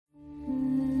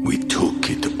We took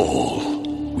it all.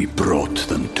 We brought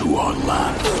them to our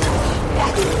land.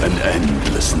 An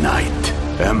endless night,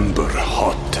 ember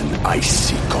hot and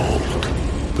icy cold.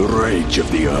 The rage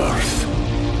of the earth.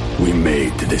 We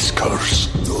made this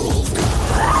curse.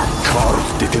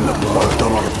 Carved it in the blood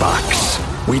on our backs.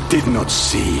 We did not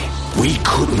see. We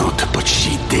could not, but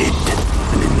she did.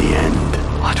 And in the end...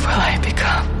 What will I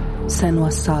become?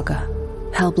 Senua's Saga.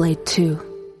 Hellblade 2.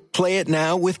 Play it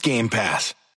now with Game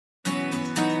Pass.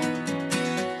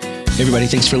 Hey everybody,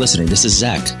 thanks for listening. This is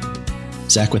Zach.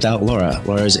 Zach without Laura.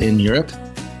 Laura's in Europe.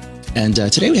 And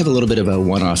today we have a little bit of a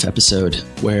one-off episode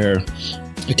where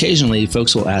occasionally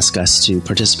folks will ask us to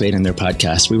participate in their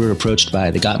podcast. We were approached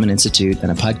by the Gottman Institute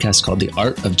and a podcast called The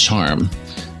Art of Charm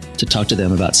to talk to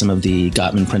them about some of the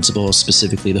Gottman principles,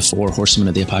 specifically the 4 horsemen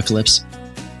of the apocalypse.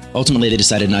 Ultimately, they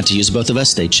decided not to use both of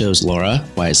us. They chose Laura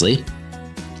wisely.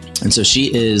 And so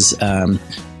she is...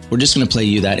 we're just going to play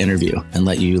you that interview and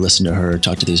let you listen to her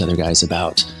talk to these other guys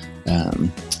about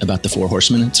the 4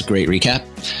 horsemen. It's a great recap.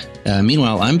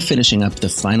 Meanwhile, I'm finishing up the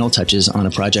final touches on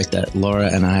a project that Laura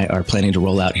and I are planning to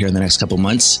roll out here in the next couple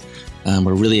months.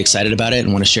 We're really excited about it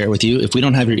and want to share it with you. If we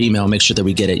don't have your email, make sure that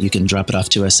we get it. You can drop it off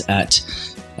to us at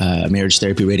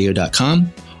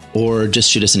marriagetherapyradio.com or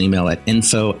just shoot us an email at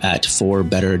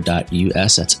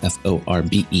info@forbetter.us. That's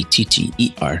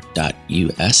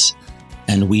FORBETTER.us.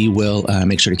 And we will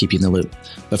make sure to keep you in the loop.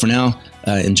 But for now,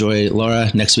 enjoy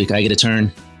Laura. Next week, I get a turn,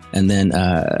 and then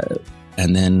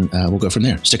we'll go from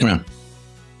there. Stick around.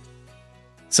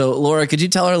 So, Laura, could you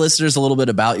tell our listeners a little bit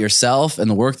about yourself and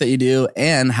the work that you do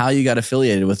and how you got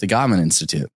affiliated with the Gottman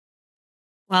Institute?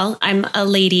 Well, I'm a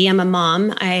lady. I'm a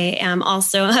mom. I am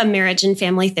also a marriage and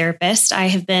family therapist. I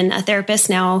have been a therapist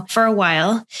now for a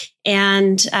while,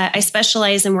 and I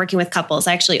specialize in working with couples.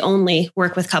 I actually only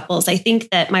work with couples. I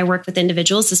think that my work with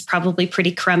individuals is probably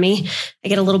pretty crummy. I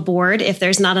get a little bored if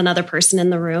there's not another person in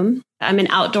the room. I'm an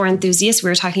outdoor enthusiast. We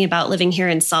were talking about living here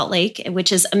in Salt Lake,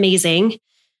 which is amazing.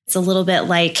 It's a little bit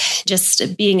like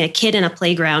just being a kid in a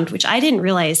playground, which I didn't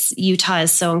realize Utah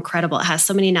is so incredible. It has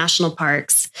so many national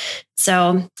parks.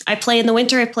 So I play in the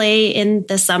winter. I play in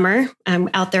the summer. I'm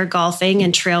out there golfing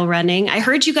and trail running. I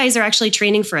heard you guys are actually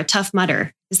training for a Tough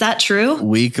Mudder. Is that true?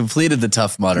 We completed the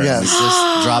Tough Mudder. Yes. We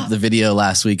just dropped the video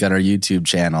last week on our YouTube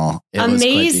channel. It was quite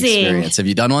the experience. Have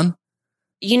you done one?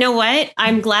 You know what?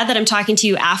 I'm glad that I'm talking to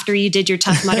you after you did your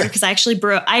Tough Mudder, because I actually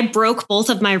broke both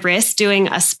of my wrists doing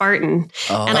a Spartan.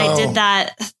 And I did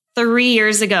that 3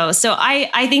 years ago. So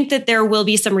I think that there will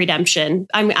be some redemption.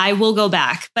 I will go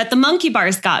back, but the monkey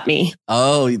bars got me.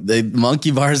 Oh, the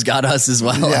monkey bars got us as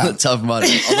well on the Tough Mudder.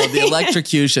 Although the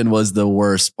electrocution was the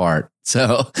worst part.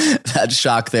 So that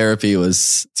shock therapy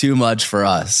was too much for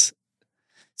us.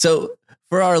 So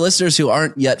for our listeners who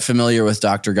aren't yet familiar with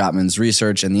Dr. Gottman's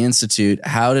research and the Institute,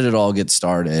 how did it all get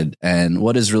started and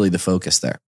what is really the focus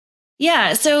there?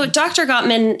 Yeah. So Dr.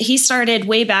 Gottman, he started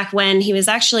way back when he was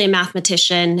actually a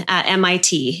mathematician at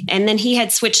MIT. And then he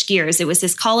had switched gears. It was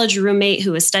his college roommate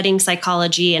who was studying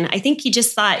psychology. And I think he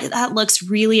just thought that looks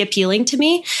really appealing to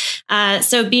me.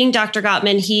 So being Dr.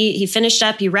 Gottman, he finished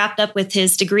up, he wrapped up with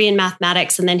his degree in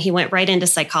mathematics, and then he went right into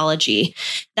psychology.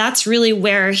 That's really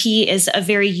where he is a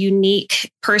very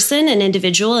unique person, an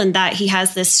individual, in that he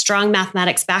has this strong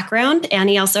mathematics background and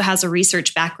he also has a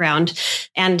research background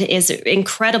and is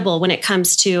incredible when it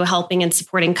comes to helping and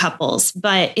supporting couples.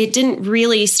 But it didn't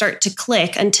really start to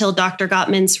click until Dr.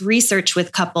 Gottman's research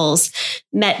with couples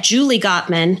met Julie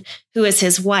Gottman, who is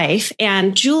his wife.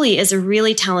 And Julie is a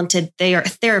really talented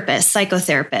therapist,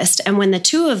 psychotherapist. And when the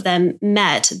two of them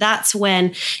met, that's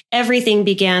when everything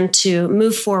began to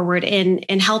move forward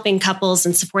in helping couples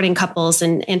and supporting couples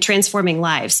and transforming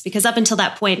lives. Because up until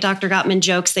that point, Dr. Gottman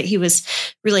jokes that he was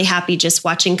really happy just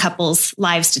watching couples'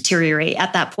 lives deteriorate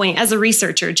at that point as a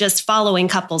researcher, just following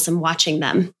couples and watching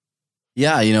them.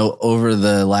 Yeah, over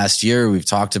the last year, we've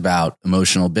talked about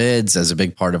emotional bids as a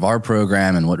big part of our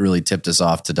program and what really tipped us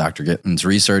off to Dr. Gottman's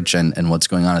research and what's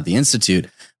going on at the Institute.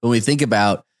 When we think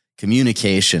about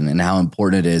communication and how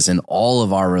important it is in all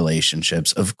of our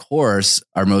relationships, of course,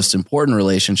 our most important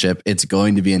relationship, it's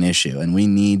going to be an issue. And we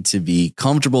need to be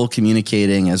comfortable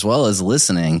communicating as well as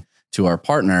listening to our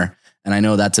partner. And I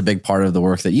know that's a big part of the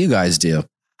work that you guys do.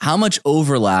 How much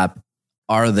overlap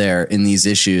are there in these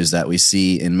issues that we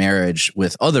see in marriage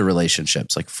with other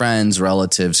relationships like friends,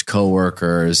 relatives,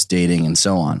 coworkers, dating, and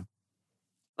so on?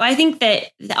 Well, I think that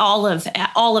all of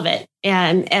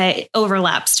it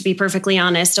overlaps, to be perfectly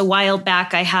honest. A while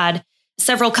back, I had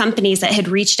several companies that had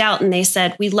reached out and they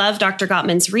said, we love Dr.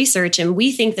 Gottman's research and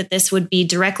we think that this would be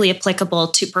directly applicable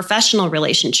to professional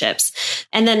relationships.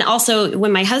 And then also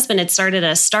when my husband had started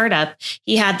a startup,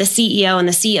 he had the CEO and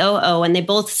the COO, and they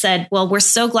both said, well, we're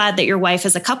so glad that your wife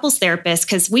is a couples therapist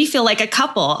because we feel like a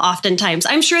couple oftentimes.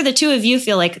 I'm sure the two of you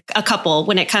feel like a couple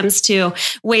when it comes to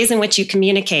ways in which you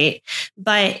communicate,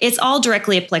 but it's all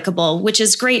directly applicable, which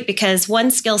is great because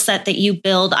one skill set that you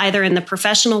build either in the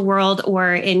professional world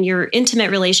or in your intimate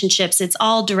relationships, it's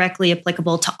all directly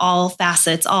applicable to all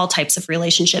facets, all types of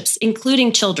relationships,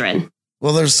 including children.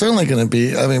 Well, there's certainly going to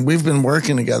be, I mean, we've been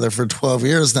working together for 12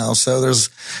 years now. So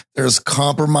there's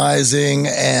compromising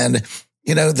and,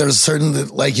 there's certain,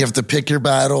 like you have to pick your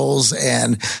battles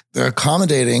and they're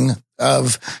accommodating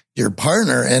of your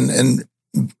partner and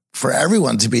for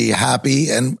everyone to be happy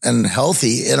and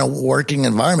healthy in a working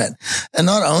environment. And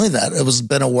not only that, it was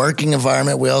been a working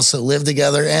environment. We also live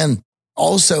together and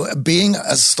also being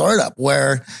a startup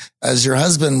where, as your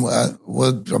husband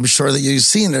I'm sure that you've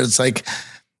seen it, it's like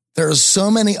there's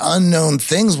so many unknown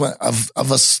things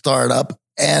of a startup,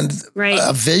 and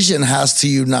a vision has to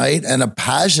unite and a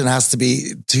passion has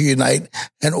to unite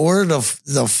in order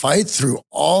to fight through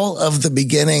all of the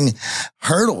beginning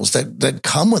hurdles that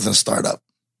come with a startup.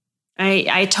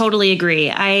 I totally agree.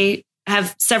 I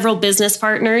have several business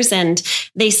partners and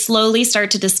they slowly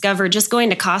start to discover just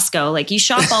going to Costco. Like you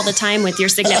shop all the time with your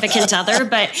significant other,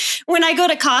 but when I go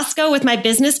to Costco with my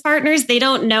business partners, they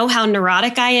don't know how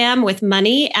neurotic I am with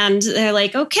money. And they're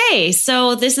like, okay,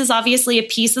 so this is obviously a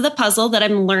piece of the puzzle that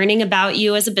I'm learning about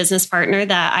you as a business partner,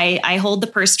 that I hold the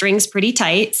purse strings pretty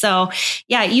tight. So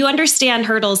yeah, you understand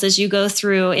hurdles as you go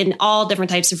through in all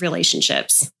different types of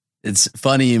relationships. It's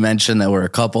funny you mentioned that we're a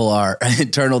couple. Our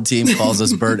internal team calls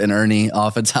us Bert and Ernie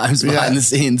oftentimes behind the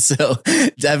scenes. So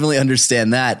definitely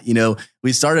understand that.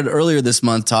 We started earlier this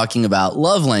month talking about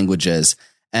love languages.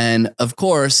 And of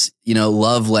course,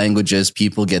 love languages,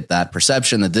 people get that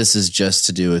perception that this is just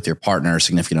to do with your partner,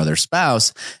 significant other,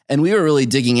 spouse. And we were really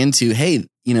digging into, hey,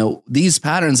 these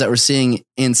patterns that we're seeing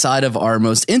inside of our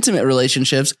most intimate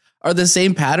relationships are the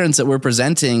same patterns that we're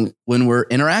presenting when we're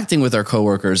interacting with our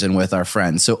coworkers and with our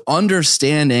friends. So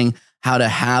understanding how to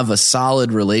have a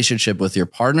solid relationship with your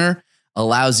partner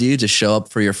allows you to show up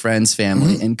for your friends,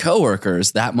 family, and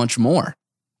coworkers that much more.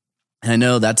 And I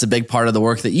know that's a big part of the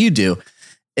work that you do.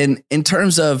 And in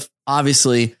terms of,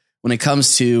 obviously, when it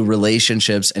comes to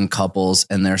relationships and couples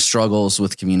and their struggles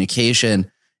with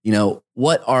communication,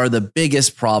 what are the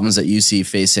biggest problems that you see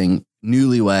facing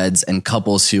newlyweds and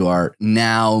couples who are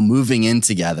now moving in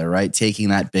together, right? Taking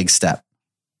that big step.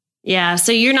 Yeah.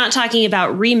 So you're not talking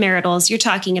about remaritals. You're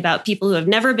talking about people who have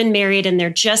never been married and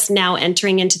they're just now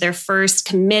entering into their first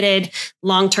committed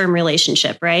long-term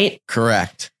relationship, right?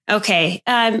 Correct. Okay.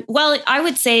 Well, I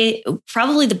would say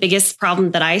probably the biggest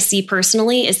problem that I see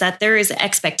personally is that there is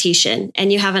expectation,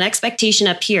 and you have an expectation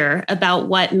up here about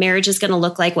what marriage is going to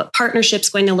look like, what partnership's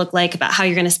going to look like, about how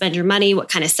you're going to spend your money, what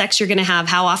kind of sex you're going to have,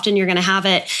 how often you're going to have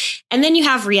it. And then you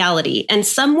have reality. And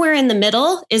somewhere in the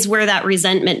middle is where that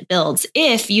resentment builds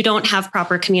if you don't have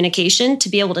proper communication to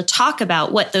be able to talk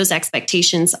about what those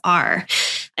expectations are.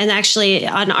 And actually,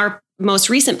 on our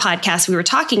most recent podcast, we were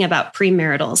talking about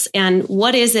premaritals and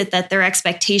what is it that their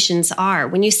expectations are.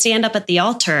 When you stand up at the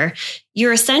altar,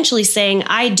 you're essentially saying,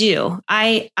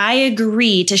 I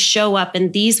agree to show up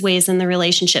in these ways in the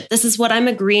relationship. This is what I'm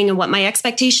agreeing and what my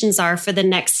expectations are for the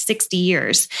next 60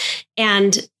 years.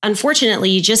 And unfortunately,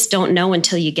 you just don't know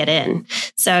until you get in.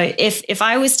 So if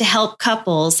I was to help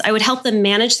couples, I would help them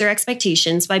manage their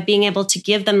expectations by being able to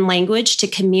give them language to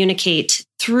communicate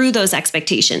through those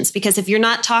expectations. Because if you're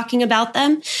not talking about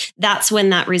them, that's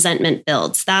when that resentment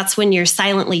builds. That's when you're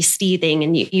silently seething,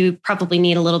 and you probably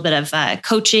need a little bit of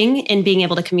coaching in being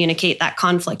able to communicate that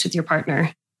conflict with your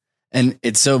partner. And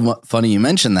it's so funny you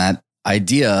mentioned that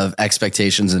idea of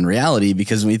expectations and reality,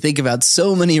 because when we think about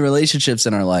so many relationships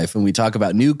in our life, when we talk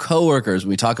about new coworkers, when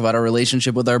we talk about our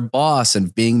relationship with our boss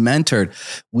and being mentored,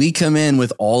 we come in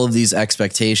with all of these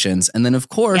expectations. And then, of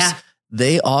course,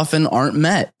 they often aren't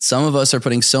met. Some of us are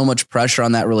putting so much pressure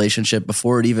on that relationship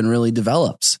before it even really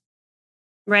develops.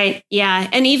 Right. Yeah.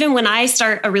 And even when I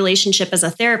start a relationship as a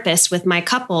therapist with my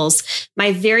couples,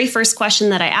 my very first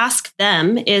question that I ask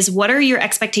them is, what are your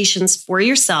expectations for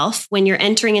yourself when you're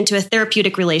entering into a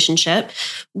therapeutic relationship?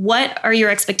 What are your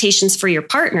expectations for your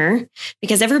partner?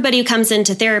 Because everybody who comes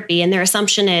into therapy and their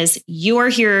assumption is you're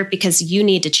here because you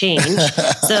need to change.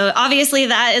 So obviously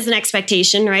that is an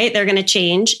expectation, right? They're going to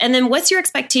change. And then what's your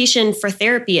expectation for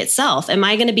therapy itself? Am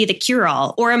I going to be the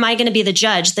cure-all, or am I going to be the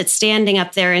judge that's standing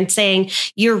up there and saying,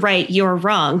 you're right, you're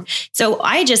wrong? So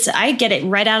I get it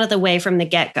right out of the way from the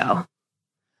get-go.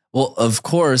 Well, of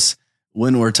course,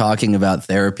 when we're talking about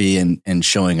therapy and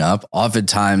showing up,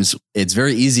 oftentimes it's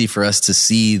very easy for us to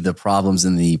see the problems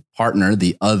in the partner,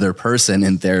 the other person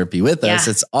in therapy with us.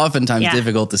 It's oftentimes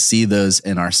difficult to see those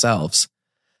in ourselves.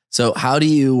 So how do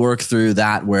you work through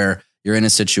that where you're in a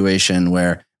situation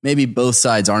where maybe both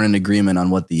sides aren't in agreement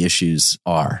on what the issues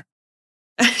are?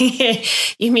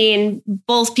 You mean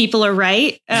both people are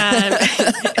right?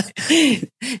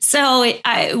 So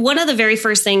one of the very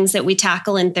first things that we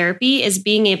tackle in therapy is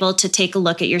being able to take a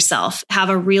look at yourself, have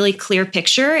a really clear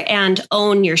picture and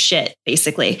own your shit,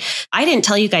 basically. I didn't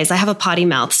tell you guys I have a potty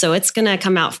mouth, so it's going to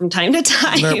come out from time to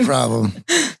time. No problem.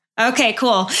 Okay,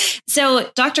 cool.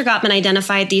 So Dr. Gottman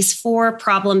identified these 4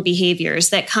 problem behaviors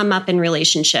that come up in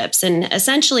relationships. And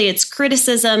essentially it's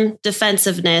criticism,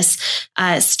 defensiveness,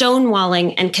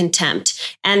 stonewalling, and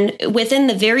contempt. And within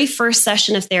the very first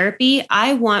session of therapy,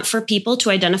 I want for people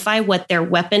to identify what their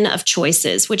weapon of choice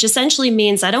is, which essentially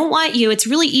means I don't want you. It's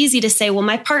really easy to say, well,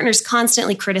 my partner's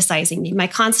constantly criticizing me.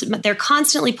 They're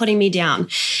constantly putting me down.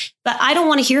 But I don't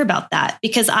want to hear about that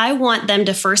because I want them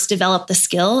to first develop the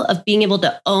skill of being able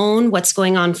to own what's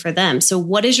going on for them. So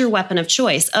what is your weapon of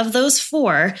choice? Of those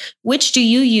 4, which do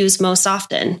you use most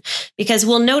often? Because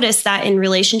we'll notice that in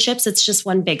relationships, it's just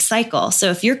one big cycle. So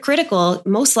if you're critical,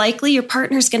 most likely your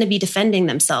partner's going to be defending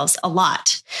themselves a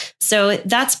lot. So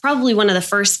that's probably one of the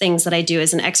first things that I do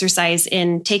as an exercise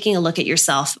in taking a look at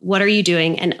yourself. What are you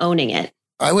doing and owning it?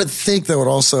 I would think that would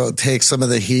also take some of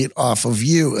the heat off of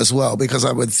you as well, because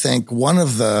I would think one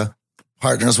of the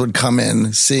partners would come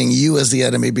in seeing you as the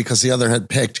enemy because the other had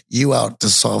picked you out to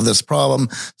solve this problem.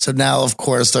 So now, of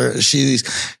course,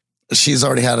 she's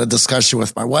already had a discussion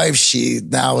with my wife. She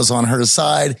now is on her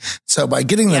side. So by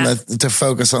getting them to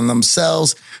focus on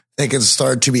themselves, they can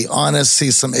start to be honest,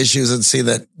 see some issues and see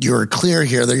that you're clear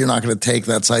here, that you're not going to take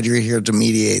that side. You're here to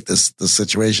mediate this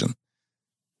situation.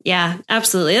 Yeah,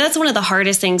 absolutely. That's one of the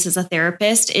hardest things as a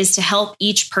therapist is to help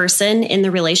each person in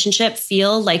the relationship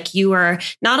feel like you are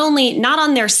not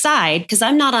on their side, because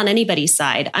I'm not on anybody's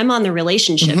side. I'm on the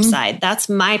relationship side. That's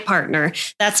my partner.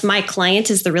 That's my client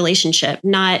is the relationship,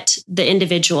 not the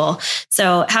individual.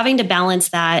 So having to balance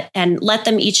that and let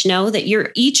them each know that you're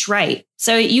each right.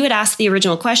 So you had asked the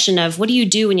original question of what do you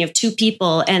do when you have 2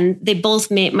 people and they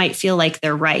both might feel like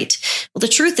they're right? Well, the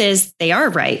truth is they are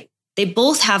right. They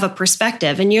both have a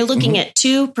perspective and you're looking at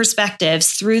 2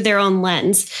 perspectives through their own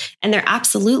lens and they're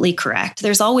absolutely correct.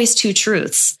 There's always 2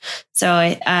 truths.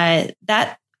 So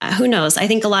who knows? I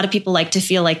think a lot of people like to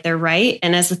feel like they're right.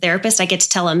 And as a therapist, I get to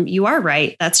tell them you are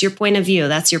right. That's your point of view.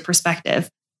 That's your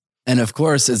perspective. And of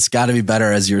course, it's got to be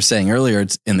better, as you were saying earlier,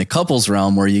 it's in the couples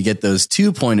realm where you get those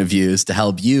 2 point of views to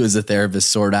help you as a therapist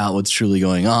sort out what's truly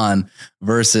going on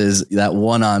versus that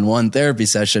one-on-one therapy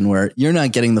session where you're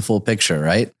not getting the full picture,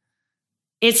 right?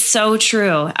 It's so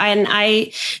true. And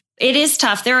it is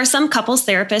tough. There are some couples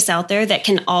therapists out there that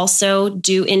can also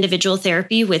do individual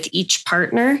therapy with each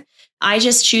partner. I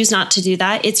just choose not to do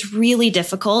that. It's really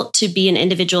difficult to be an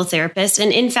individual therapist.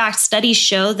 And in fact, studies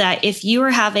show that if you are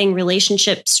having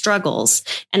relationship struggles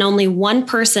and only one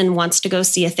person wants to go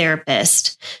see a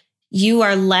therapist, you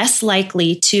are less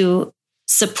likely to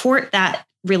support that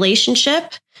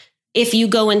relationship if you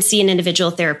go and see an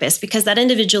individual therapist, because that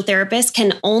individual therapist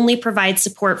can only provide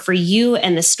support for you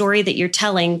and the story that you're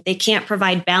telling. They can't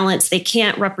provide balance. They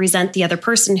can't represent the other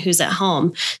person who's at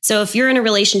home. So if you're in a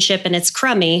relationship and it's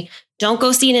crummy, don't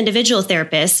go see an individual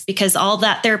therapist because all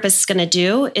that therapist is going to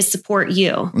do is support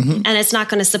you and it's not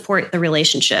going to support the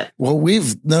relationship. Well,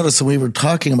 we've noticed, and we were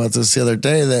talking about this the other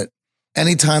day, that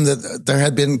anytime that there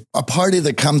had been a party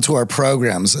that come to our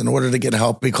programs in order to get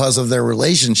help because of their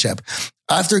relationship,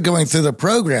 after going through the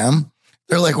program,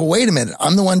 they're like, well, wait a minute,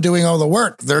 I'm the one doing all the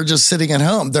work. They're just sitting at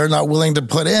home. They're not willing to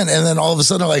put in. And then all of a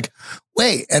sudden they're like,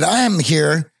 wait, and I am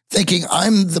here thinking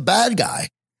I'm the bad guy.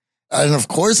 And of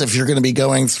course, if you're going to be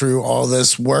going through all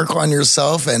this work on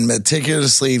yourself and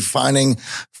meticulously finding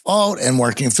fault and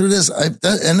working through this,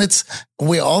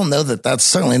 we all know that that's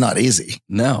certainly not easy.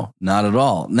 No, not at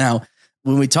all. Now,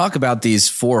 when we talk about these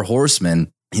 4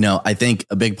 horsemen, I think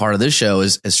a big part of this show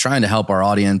is trying to help our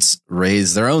audience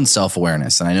raise their own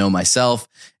self-awareness. And I know myself,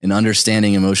 in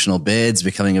understanding emotional bids,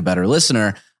 becoming a better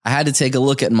listener, I had to take a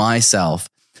look at myself.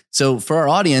 So for our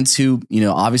audience who,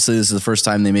 obviously this is the first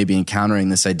time they may be encountering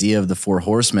this idea of the 4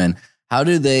 horsemen, how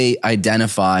do they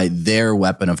identify their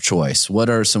weapon of choice? What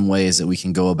are some ways that we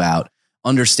can go about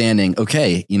understanding,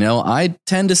 okay, I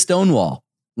tend to stonewall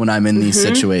when I'm in these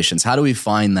situations. How do we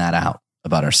find that out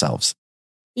about ourselves?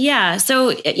 Yeah.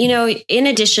 So, in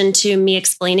addition to me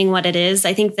explaining what it is,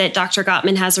 I think that Dr.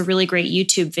 Gottman has a really great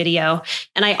YouTube video.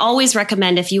 And I always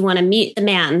recommend, if you want to meet the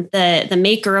man, the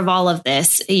maker of all of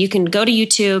this, you can go to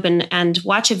YouTube and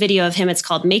watch a video of him. It's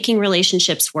called Making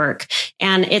Relationships Work.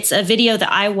 And it's a video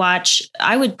that I watch,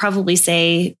 I would probably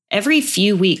say every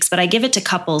few weeks, but I give it to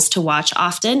couples to watch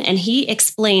often. And he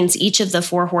explains each of the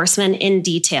 4 horsemen in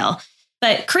detail.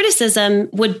 But criticism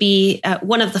would be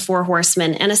one of the 4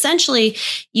 horsemen. And essentially,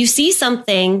 you see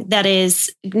something that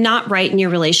is not right in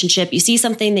your relationship. You see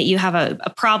something that you have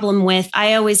a problem with.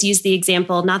 I always use the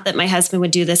example, not that my husband would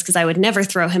do this because I would never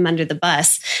throw him under the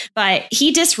bus, but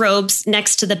he disrobes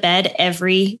next to the bed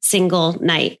every single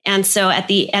night. And so at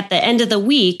the end of the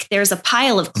week, there's a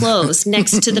pile of clothes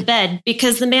next to the bed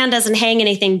because the man doesn't hang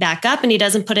anything back up and he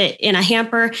doesn't put it in a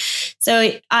hamper.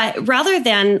 So rather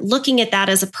than looking at that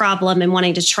as a problem and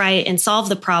wanting to try and solve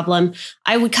the problem,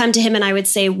 I would come to him and I would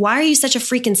say, why are you such a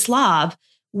freaking slob?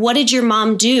 What did your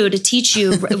mom do to teach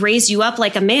you, raise you up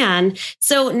like a man?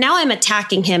 So now I'm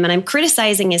attacking him and I'm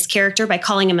criticizing his character by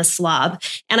calling him a slob.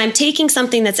 And I'm taking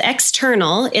something that's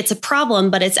external. It's a problem,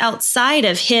 but it's outside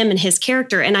of him and his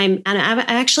character. And I'm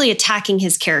actually attacking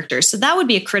his character. So that would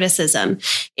be a criticism,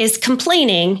 is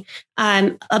complaining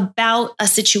about a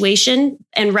situation.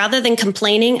 And rather than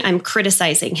complaining, I'm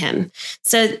criticizing him.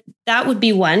 So that would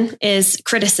be one, is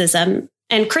criticism.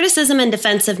 And criticism and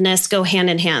defensiveness go hand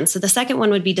in hand. So the second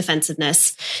one would be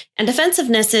defensiveness. And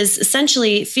defensiveness is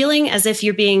essentially feeling as if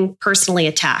you're being personally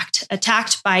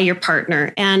attacked by your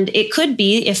partner. And it could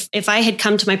be if I had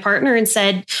come to my partner and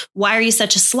said, why are you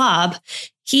such a slob?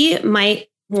 He might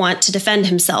want to defend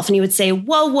himself. And he would say,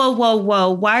 whoa, whoa, whoa, whoa.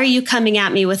 Why are you coming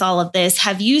at me with all of this?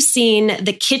 Have you seen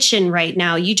the kitchen right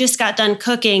now? You just got done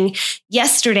cooking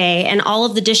yesterday and all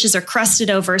of the dishes are crusted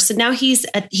over. So now he's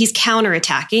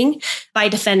counterattacking by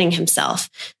defending himself.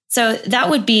 So that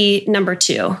would be number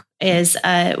 2, is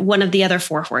one of the other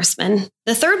 4 horsemen.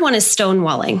 The third one is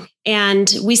stonewalling.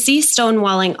 And we see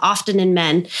stonewalling often in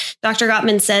men. Dr.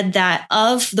 Gottman said that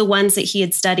of the ones that he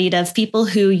had studied, of people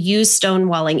who use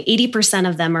stonewalling, 80%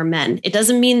 of them are men. It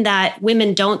doesn't mean that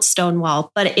women don't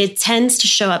stonewall, but it tends to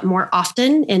show up more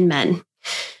often in men.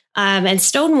 And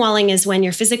stonewalling is when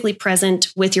you're physically present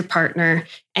with your partner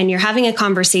and you're having a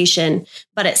conversation,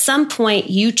 but at some point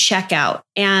you check out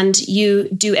and you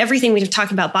do everything we've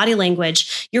talked about, body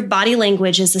language. Your body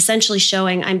language is essentially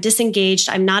showing, I'm disengaged,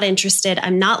 I'm not interested,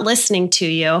 I'm not listening to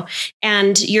you.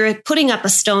 And you're putting up a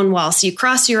stone wall. So you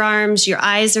cross your arms, your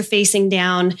eyes are facing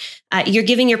down. You're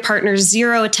giving your partner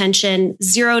 0 attention,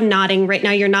 0 nodding. Right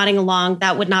now you're nodding along.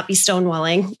 That would not be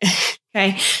stonewalling.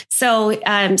 Okay. So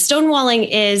stonewalling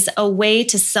is a way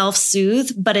to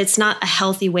self-soothe, but it's not a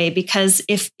healthy way, because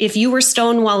if you were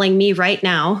stonewalling me right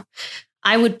now,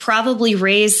 I would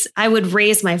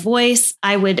raise my voice.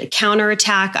 I would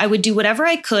counterattack. I would do whatever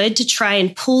I could to try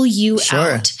and pull you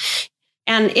out.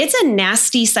 And it's a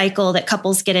nasty cycle that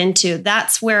couples get into.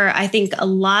 That's where I think a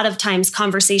lot of times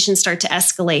conversations start to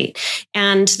escalate.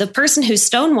 And the person who's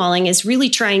stonewalling is really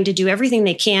trying to do everything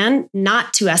they can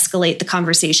not to escalate the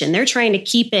conversation. They're trying to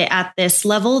keep it at this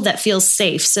level that feels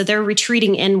safe. So they're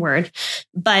retreating inward.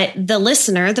 But the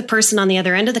listener, the person on the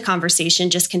other end of the conversation,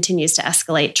 just continues to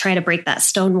escalate, try to break that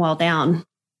stonewall down.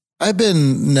 I've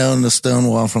been known to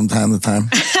stonewall from time to time.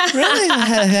 Really?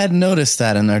 I hadn't noticed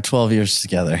that in our 12 years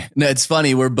together. No, it's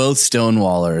funny. We're both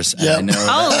stonewallers. Yep. I know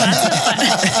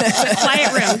That's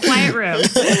quiet room.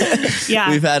 Yeah.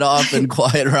 We've had often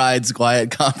quiet rides, quiet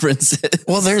conferences.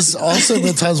 Well, there's also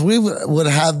the times we would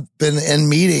have been in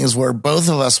meetings where both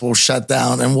of us will shut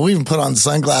down and we'll even put on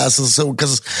sunglasses. So,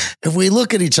 because if we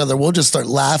look at each other, we'll just start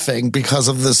laughing because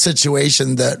of the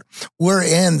situation that we're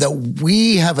in, that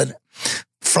we haven't,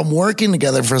 from working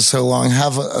together for so long,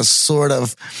 have a sort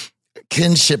of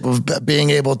kinship of being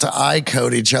able to eye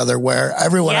code each other, where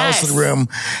everyone else in the room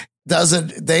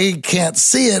they can't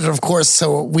see it, of course,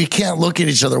 so we can't look at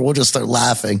each other. We'll just start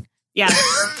laughing. Yeah.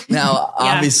 Now,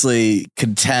 obviously,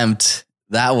 contempt,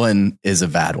 that one is a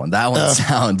bad one. That one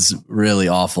sounds really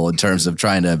awful in terms of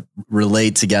trying to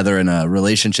relate together in a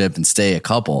relationship and stay a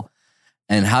couple.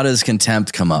 And how does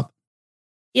contempt come up?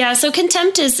 Yeah, so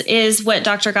contempt is what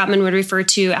Dr. Gottman would refer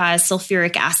to as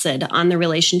sulfuric acid on the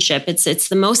relationship. It's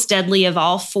the most deadly of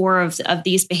all 4 of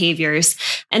these behaviors.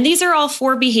 And these are all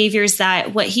 4 behaviors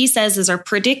that what he says is are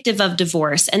predictive of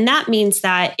divorce. And that means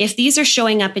that if these are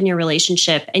showing up in your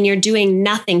relationship and you're doing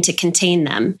nothing to contain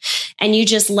them and you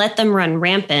just let them run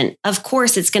rampant, of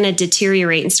course, it's going to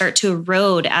deteriorate and start to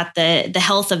erode at the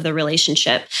health of the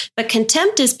relationship. But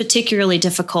contempt is particularly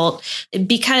difficult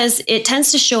because it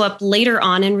tends to show up later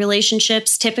on down in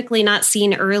relationships, typically not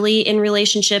seen early in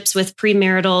relationships with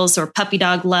premaritals or puppy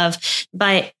dog love.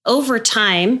 But over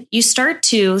time, you start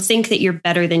to think that you're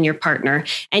better than your partner,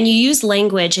 and you use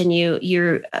language and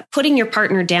you're putting your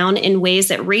partner down in ways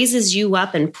that raises you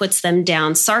up and puts them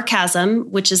down.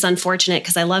 Sarcasm, which is unfortunate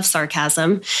because I love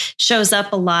sarcasm, shows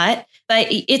up a lot. But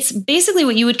it's basically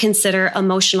what you would consider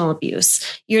emotional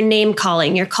abuse. You're name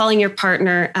calling. You're calling your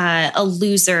partner a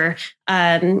loser.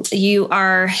 You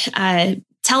are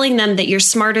telling them that you're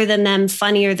smarter than them,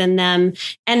 funnier than them.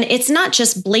 And it's not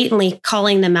just blatantly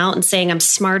calling them out and saying, I'm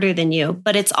smarter than you,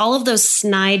 but it's all of those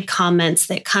snide comments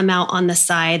that come out on the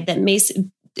side that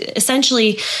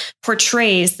essentially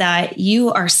portrays that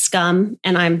you are scum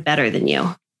and I'm better than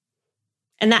you.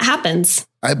 And that happens.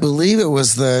 I believe it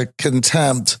was the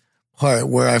contempt part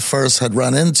where I first had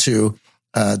run into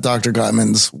Dr.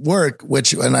 Gottman's work,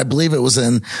 and I believe it was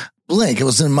in Blink. It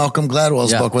was in Malcolm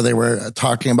Gladwell's book where they were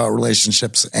talking about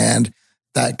relationships, and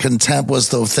that contempt was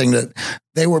the thing that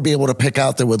they were able to pick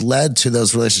out that would lead to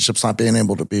those relationships not being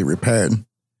able to be repaired.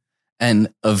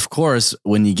 And of course,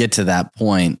 when you get to that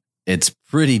point, it's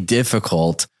pretty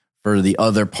difficult for the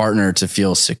other partner to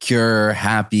feel secure,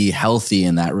 happy, healthy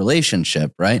in that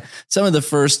relationship, right? Some of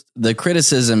the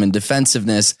criticism and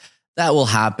defensiveness, that will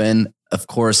happen, of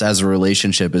course, as a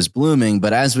relationship is blooming.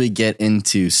 But as we get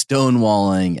into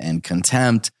stonewalling and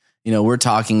contempt, we're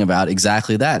talking about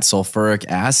exactly that, sulfuric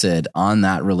acid on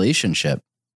that relationship.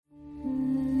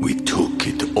 We took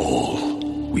it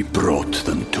all. We brought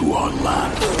them to our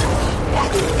land.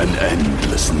 An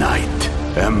endless night,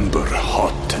 ember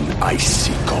hot and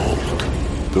icy cold.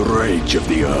 The rage of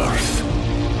the earth.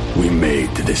 We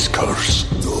made this curse.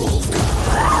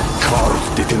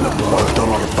 Carved it in the blood on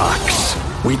our backs.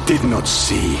 We did not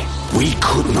see. We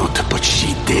could not, but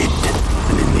she did.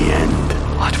 And in the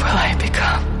end, what will I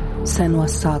become?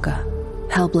 Senua's Saga.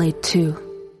 Hellblade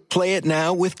 2. Play it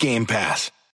now with Game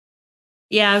Pass.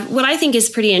 Yeah, what I think is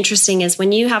pretty interesting is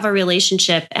when you have a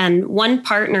relationship and one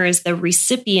partner is the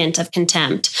recipient of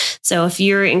contempt. So if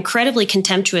you're incredibly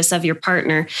contemptuous of your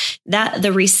partner, that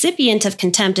the recipient of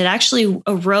contempt, it actually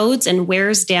erodes and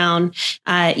wears down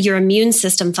your immune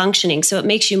system functioning. So it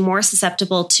makes you more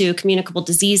susceptible to communicable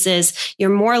diseases. You're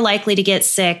more likely to get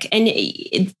sick. And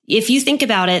if you think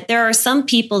about it, there are some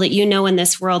people that you know in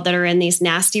this world that are in these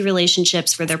nasty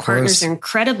relationships where their partners are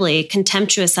incredibly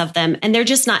contemptuous of them and they're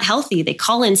just not healthy. They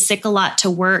call in sick a lot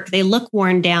to work. They look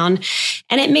worn down.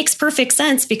 And it makes perfect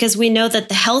sense because we know that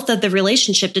the health of the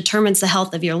relationship determines the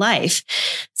health of your life.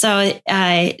 So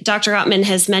Dr. Gottman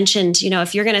has mentioned,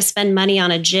 if you're going to spend money on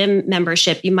a gym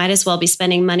membership, you might as well be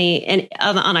spending money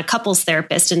on a couples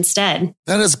therapist instead.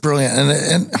 That is brilliant.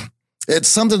 And it's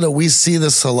something that we see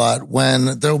this a lot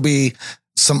when there'll be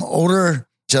some older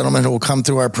gentlemen who will come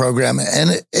through our program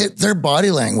and their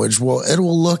body language will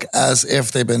look as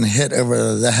if they've been hit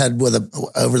over the head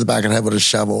over the back of the head with a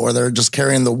shovel, or they're just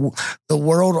carrying the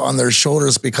world on their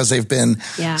shoulders because they've been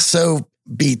so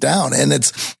beat down. And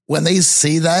it's when they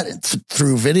see that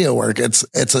through video work,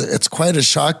 it's quite a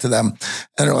shock to them.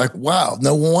 And they're like, wow,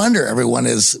 no wonder everyone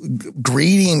is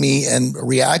greeting me and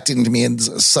reacting to me in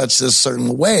such a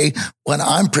certain way when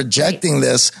I'm projecting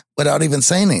this without even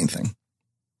saying anything.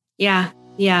 Yeah.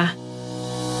 Yeah.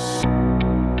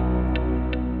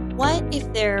 What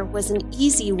if there was an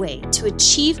easy way to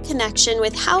achieve connection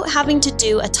without having to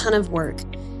do a ton of work?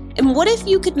 And what if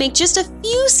you could make just a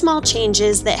few small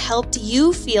changes that helped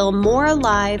you feel more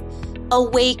alive,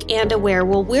 awake, and aware?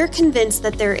 Well, we're convinced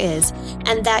that there is,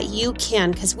 and that you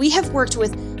can, because we have worked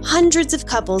with hundreds of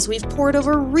couples. We've poured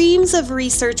over reams of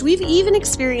research. We've even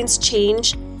experienced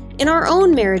change in our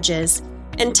own marriages.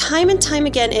 And time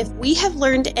again, if we have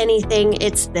learned anything,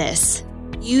 it's this.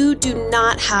 You do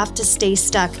not have to stay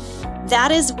stuck.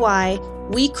 That is why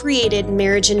we created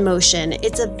Marriage in Motion.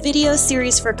 It's a video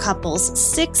series for couples,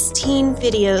 16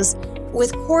 videos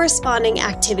with corresponding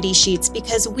activity sheets,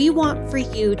 because we want for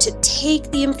you to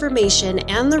take the information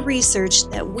and the research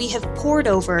that we have poured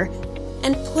over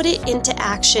and put it into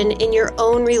action in your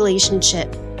own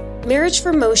relationship. Marriage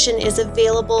for Motion is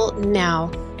available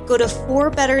now. Go to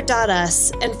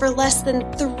forbetter.us, and for less than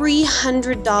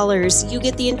 $300, you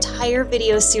get the entire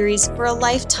video series for a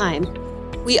lifetime.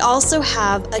 We also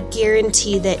have a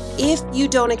guarantee that if you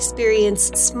don't experience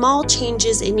small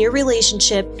changes in your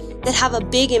relationship that have a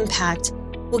big impact,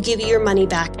 we'll give you your money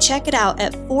back. Check it out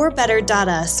at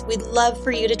forbetter.us. We'd love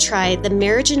for you to try the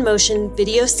Marriage in Motion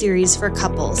video series for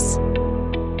couples.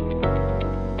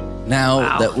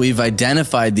 Now that we've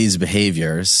identified these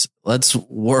behaviors, let's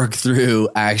work through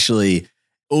actually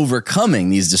overcoming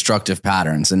these destructive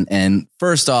patterns. And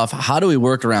first off, how do we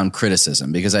work around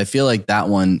criticism? Because I feel like that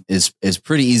one is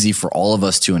pretty easy for all of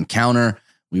us to encounter.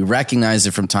 We recognize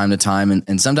it from time to time,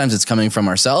 and sometimes it's coming from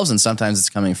ourselves and sometimes it's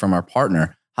coming from our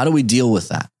partner. How do we deal with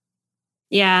that?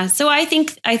 Yeah. So I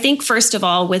think first of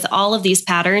all, with all of these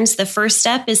patterns, the first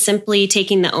step is simply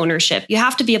taking the ownership. You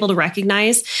have to be able to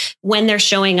recognize when they're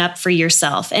showing up for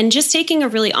yourself and just taking a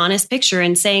really honest picture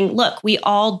and saying, look, we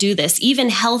all do this. Even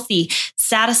healthy,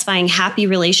 satisfying, happy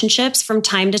relationships from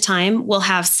time to time will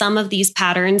have some of these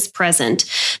patterns present.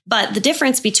 But the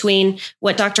difference between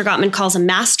what Dr. Gottman calls a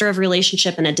master of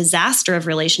relationship and a disaster of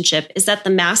relationship is that the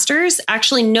masters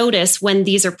actually notice when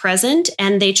these are present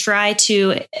and they try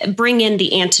to bring in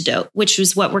the antidote, which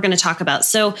is what we're going to talk about.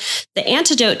 So the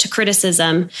antidote to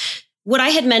criticism, what I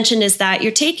had mentioned is that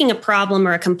you're taking a problem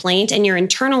or a complaint and you're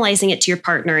internalizing it to your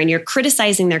partner and you're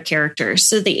criticizing their character.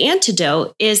 So the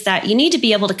antidote is that you need to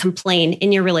be able to complain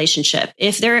in your relationship.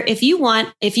 If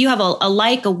you have a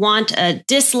like, a want, a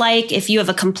dislike, if you have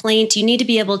a complaint, you need to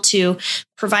be able to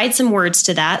provide some words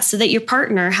to that so that your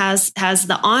partner has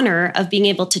the honor of being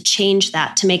able to change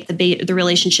that to make the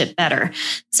relationship better.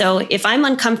 So if I'm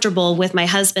uncomfortable with my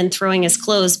husband throwing his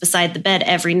clothes beside the bed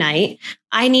every night,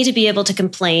 I need to be able to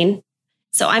complain.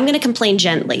 So I'm going to complain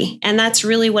gently. And that's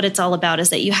really what it's all about,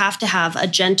 is that you have to have a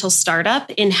gentle startup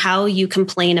in how you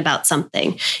complain about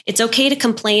something. It's okay to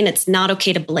complain. It's not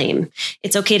okay to blame.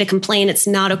 It's okay to complain. It's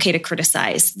not okay to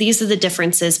criticize. These are the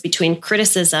differences between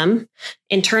criticism,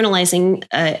 internalizing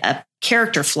a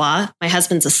character flaw, my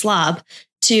husband's a slob,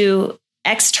 to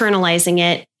externalizing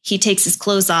it. He takes his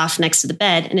clothes off next to the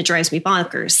bed and it drives me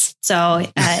bonkers. So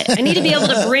I need to be able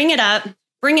to bring it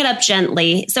up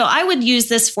gently. So I would use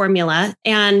this formula,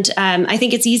 and I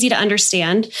think it's easy to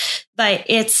understand, but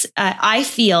it's, I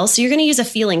feel, so you're going to use a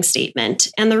feeling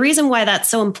statement. And the reason why that's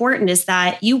so important is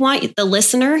that you want the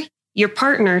listener, your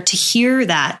partner, to hear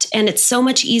that. And it's so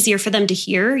much easier for them to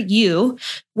hear you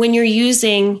when you're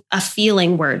using a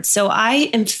feeling word. So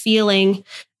I am feeling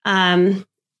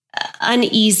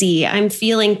uneasy. I'm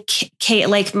feeling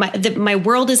like my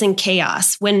world is in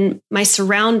chaos when my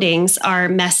surroundings are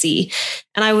messy.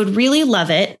 And I would really love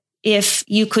it if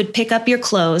you could pick up your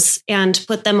clothes and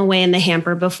put them away in the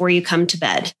hamper before you come to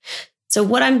bed. So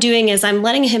what I'm doing is I'm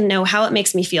letting him know how it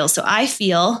makes me feel. So I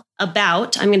feel I'm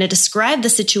going to describe the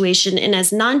situation in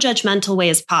as non-judgmental way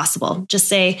as possible. Just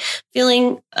say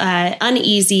feeling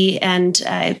uneasy, and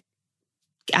I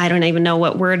don't even know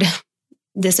what word.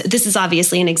 This is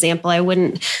obviously an example. I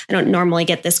don't normally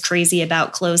get this crazy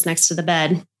about clothes next to the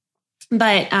bed,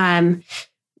 but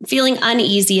feeling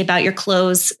uneasy about your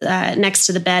clothes next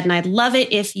to the bed. And I'd love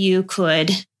it if you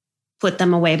could put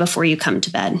them away before you come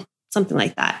to bed. Something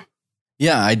like that.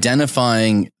 Yeah.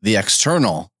 Identifying the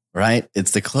external, right?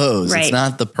 It's the clothes. Right. It's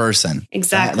not the person.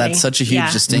 Exactly. That's such a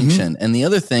huge distinction. Mm-hmm. And the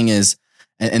other thing is,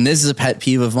 and this is a pet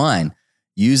peeve of mine,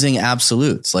 using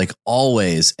absolutes like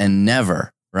always and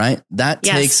never. Right? That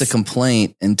takes a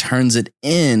complaint and turns it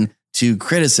into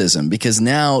criticism, because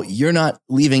now you're not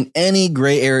leaving any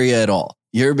gray area at all.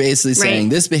 You're basically saying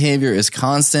this behavior is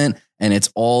constant and it's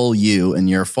all you and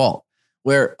your fault.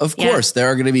 Where, of course, there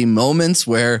are going to be moments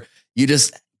where you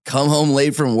just come home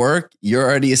late from work, you're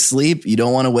already asleep, you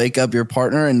don't want to wake up your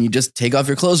partner, and you just take off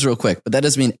your clothes real quick. But that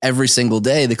doesn't mean every single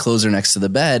day the clothes are next to the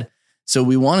bed. So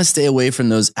we want to stay away from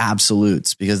those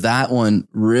absolutes, because that one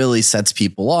really sets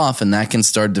people off, and that can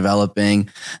start developing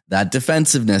that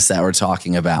defensiveness that we're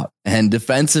talking about. And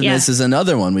defensiveness is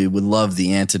another one we would love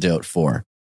the antidote for.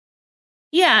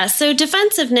 Yeah. So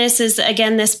defensiveness is,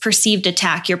 again, this perceived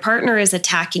attack. Your partner is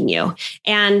attacking you.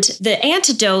 And the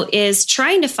antidote is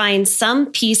trying to find some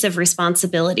piece of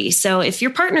responsibility. So if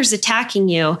your partner's attacking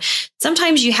you,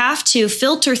 sometimes you have to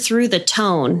filter through the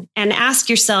tone and ask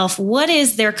yourself, what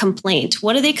is their complaint?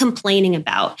 What are they complaining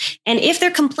about? And if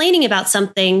they're complaining about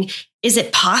something, is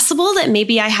it possible that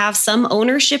maybe I have some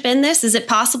ownership in this? Is it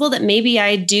possible that maybe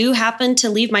I do happen to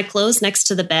leave my clothes next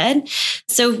to the bed?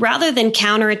 So rather than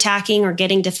counterattacking or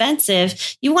getting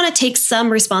defensive, you want to take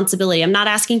some responsibility. I'm not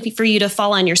asking for you to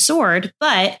fall on your sword,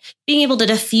 but being able to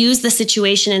diffuse the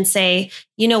situation and say,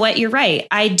 you know what, you're right.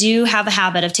 I do have a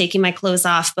habit of taking my clothes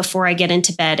off before I get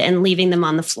into bed and leaving them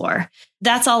on the floor.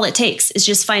 That's all it takes, is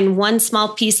just find one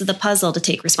small piece of the puzzle to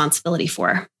take responsibility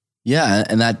for. Yeah.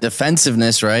 And that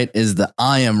defensiveness, right, is the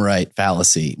I am right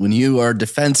fallacy. When you are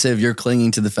defensive, you're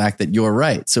clinging to the fact that you're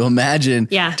right. So imagine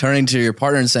turning to your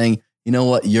partner and saying, you know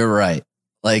what, you're right.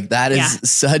 Like that is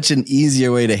such an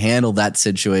easier way to handle that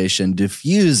situation,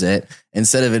 diffuse it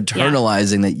instead of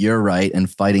internalizing that you're right and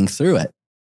fighting through it.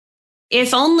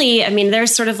 if only, I mean,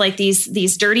 there's sort of like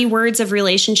these dirty words of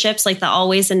relationships, like the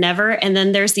always and never. And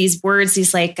then there's these words,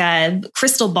 these like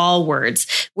crystal ball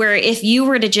words, where if you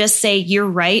were to just say you're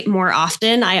right more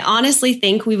often, I honestly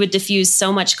think we would diffuse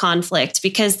so much conflict,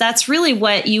 because that's really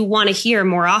what you want to hear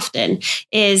more often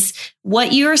is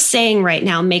what you're saying right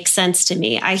now makes sense to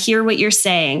me. I hear what you're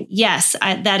saying. Yes,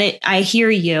 I hear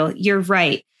you. You're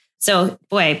right. So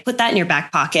boy, put that in your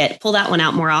back pocket. Pull that one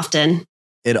out more often.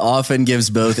 It often gives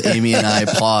both Amy and I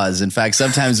pause. In fact,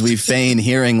 sometimes we feign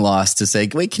hearing loss to say,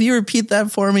 wait, can you repeat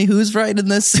that for me? Who's right in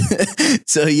this?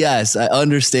 So yes, I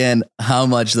understand how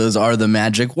much those are the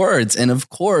magic words. And of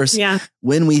course,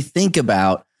 when we think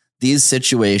about these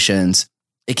situations,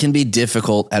 it can be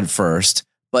difficult at first,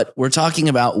 but we're talking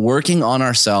about working on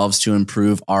ourselves to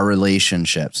improve our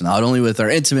relationships, not only with our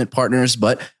intimate partners,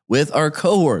 but with our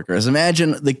coworkers.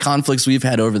 Imagine the conflicts we've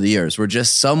had over the years. We're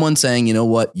just someone saying, you know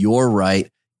what, you're right,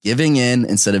 giving in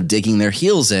instead of digging their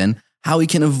heels in, how we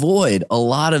can avoid a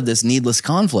lot of this needless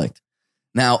conflict.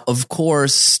 Now, of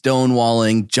course,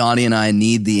 stonewalling, Johnny and I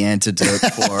need the antidote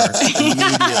for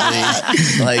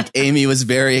immediately. Like Amy was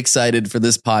very excited for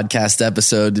this podcast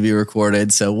episode to be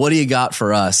recorded. So what do you got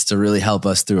for us to really help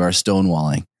us through our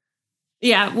stonewalling?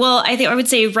 Yeah, well, I would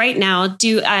say right now,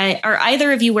 are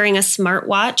either of you wearing a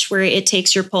smartwatch where it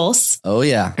takes your pulse? Oh,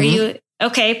 yeah. Are you?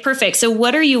 Okay, perfect. So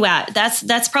what are you at?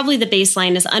 That's probably the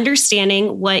baseline, is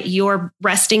understanding what your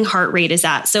resting heart rate is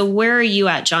at. So where are you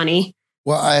at, Johnny?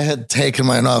 Well, I had taken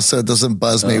mine off so it doesn't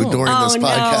buzz me during this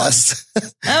podcast.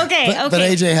 Okay. But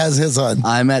AJ has his on.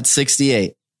 I'm at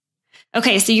 68.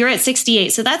 Okay, so you're at 68.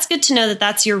 So that's good to know that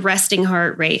that's your resting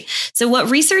heart rate. So what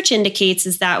research indicates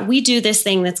is that we do this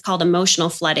thing that's called emotional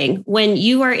flooding. When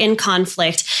you are in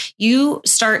conflict, you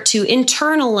start to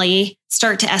internally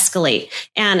start to escalate.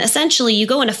 And essentially you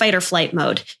go into fight or flight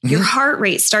mode. Mm-hmm. Your heart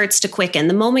rate starts to quicken.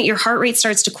 The moment your heart rate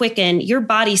starts to quicken, your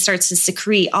body starts to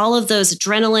secrete all of those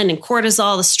adrenaline and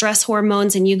cortisol, the stress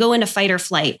hormones, and you go into fight or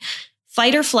flight.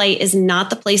 Fight or flight is not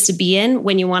the place to be in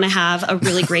when you want to have a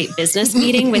really great business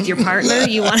meeting with your partner.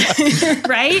 You want to,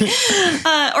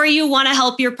 right? Or you want to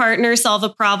help your partner solve a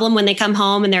problem when they come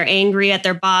home and they're angry at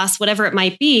their boss, whatever it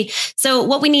might be. So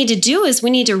what we need to do is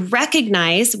we need to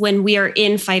recognize when we are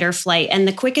in fight or flight. And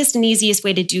the quickest and easiest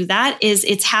way to do that is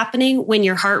it's happening when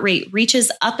your heart rate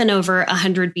reaches up and over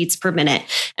 100 beats per minute.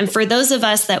 And for those of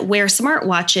us that wear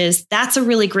smartwatches, that's a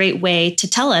really great way to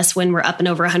tell us when we're up and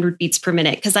over 100 beats per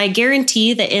minute. Because I guarantee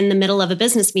that in the middle of a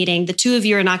business meeting, the two of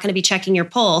you are not going to be checking your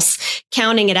pulse,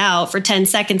 counting it out for 10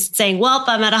 seconds and saying, well,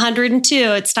 I'm at 102.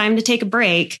 It's time to take a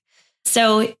break.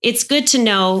 So it's good to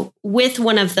know with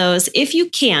one of those, if you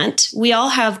can't, we all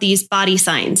have these body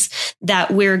signs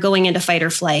that we're going into fight or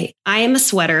flight. I am a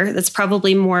sweater. That's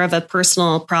probably more of a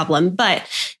personal problem, but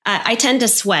I tend to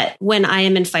sweat when I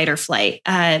am in fight or flight.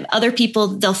 Other people,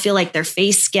 they'll feel like their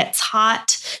face gets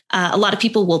hot. A lot of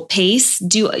people will pace.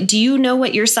 Do you know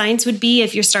what your signs would be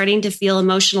if you're starting to feel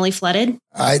emotionally flooded?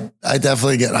 I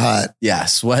definitely get hot. Yeah,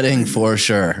 sweating for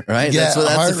sure, right? Yeah,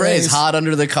 that's the phrase, hot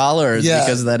under the collar, is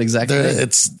because of that exact thing.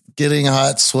 It's getting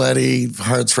hot, sweaty,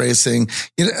 heart's racing.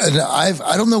 You know, and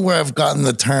I don't know where I've gotten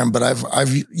the term, but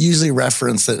I've usually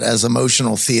referenced it as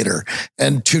emotional theater.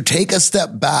 And to take a step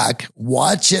back,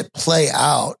 watch it play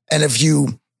out. And if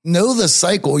you know the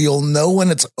cycle, you'll know when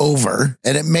it's over.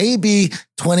 And it may be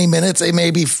 20 minutes, it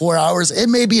may be 4 hours, it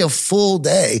may be a full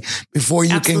day before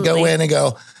you can go in and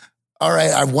go, all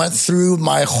right, I went through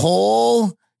my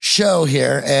whole show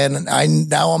here and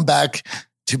now I'm back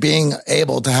to being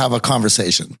able to have a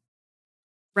conversation.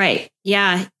 Right.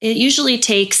 Yeah. It usually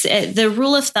takes, the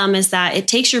rule of thumb is that it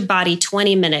takes your body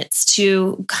 20 minutes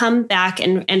to come back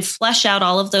and flush out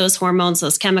all of those hormones,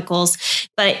 those chemicals,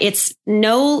 but it's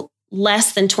no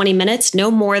less than 20 minutes, no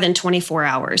more than 24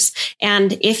 hours.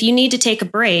 And if you need to take a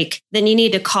break, then you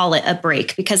need to call it a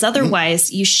break, because otherwise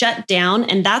you shut down.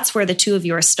 And that's where the two of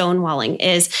you are stonewalling,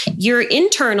 is you're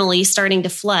internally starting to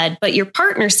flood, but your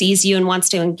partner sees you and wants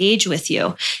to engage with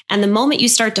you. And the moment you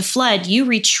start to flood, you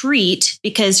retreat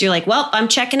because you're like, well, I'm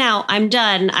checking out. I'm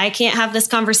done. I can't have this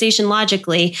conversation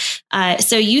logically.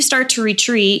 So you start to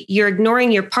retreat. You're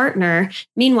ignoring your partner.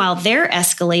 Meanwhile, they're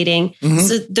escalating. Mm-hmm.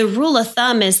 So the rule of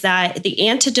thumb is that the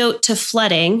antidote to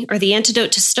flooding, or the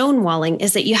antidote to stonewalling,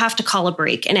 is that you have to call a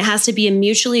break, and it has to be a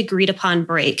mutually agreed upon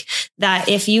break. That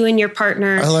if you and your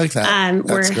partner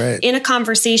were in a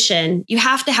conversation, you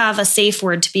have to have a safe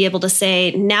word to be able to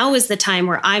say, now is the time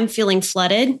where I'm feeling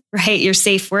flooded, right? Your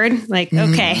safe word, like,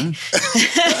 okay.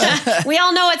 We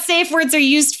all know what safe words are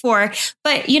used for,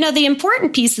 but you know, the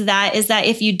important piece of that is that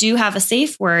if you do have a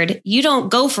safe word, you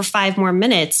don't go for 5 more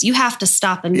minutes. You have to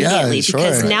stop immediately,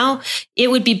 because now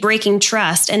it would be breaking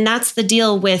trust. And that's the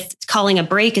deal with calling a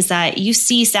break is that you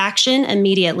cease action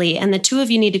immediately, and the two of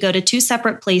you need to go to two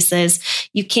separate places.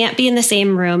 You can't be in the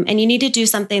same room, and you need to do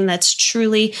something that's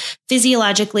truly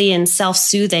physiologically and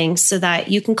self-soothing so that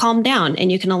you can calm down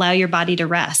and you can allow your body to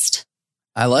rest.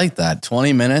 I like that.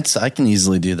 20 minutes. I can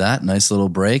easily do that. Nice little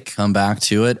break, come back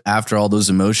to it after all those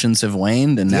emotions have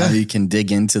waned. And now you can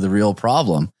dig into the real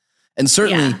problem. And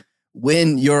certainly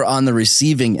when you're on the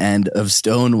receiving end of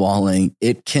stonewalling,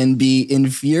 it can be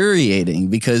infuriating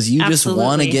because you just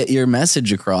want to get your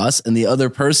message across and the other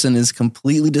person is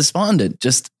completely despondent,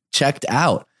 just checked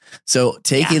out. So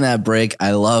taking that break,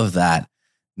 I love that.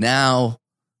 Now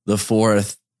the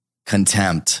fourth,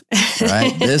 contempt,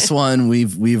 right? This one,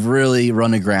 we've really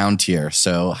run aground here.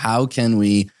 So how can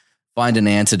we find an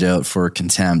antidote for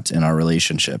contempt in our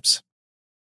relationships?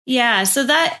 Yeah, so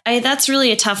that's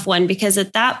really a tough one because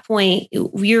at that point,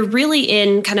 you're really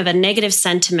in kind of a negative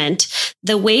sentiment.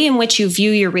 The way in which you view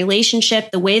your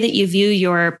relationship, the way that you view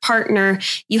your partner,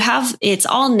 it's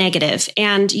all negative.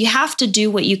 And you have to do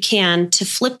what you can to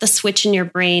flip the switch in your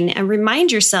brain and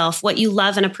remind yourself what you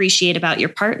love and appreciate about your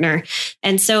partner.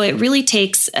 And so it really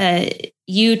takes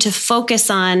you to focus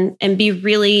on and be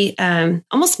really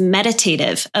almost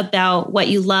meditative about what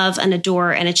you love and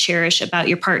adore and cherish about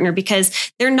your partner,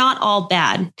 because they're not all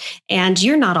bad and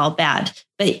you're not all bad.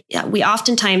 But we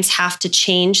oftentimes have to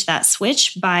change that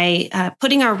switch by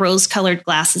putting our rose-colored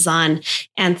glasses on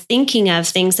and thinking of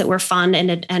things that we're fond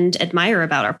and admire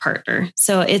about our partner.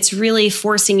 So it's really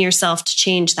forcing yourself to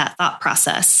change that thought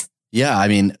process. Yeah, I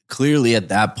mean, clearly at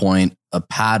that point, a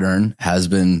pattern has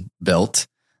been built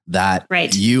that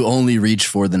you only reach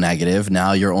for the negative.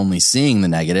 Now you're only seeing the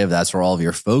negative. That's where all of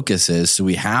your focus is. So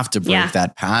we have to break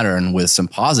that pattern with some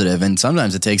positive. And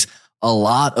sometimes it takes a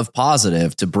lot of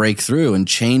positive to break through and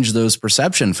change those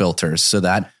perception filters so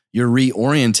that you're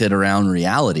reoriented around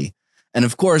reality. And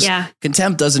of course,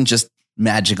 contempt doesn't just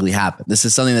magically happen. This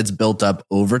is something that's built up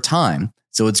over time.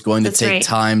 So it's going to take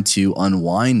time to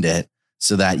unwind it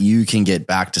so that you can get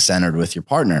back to centered with your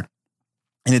partner.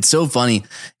 And it's so funny,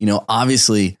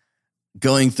 obviously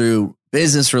going through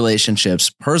business relationships,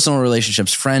 personal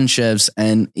relationships, friendships,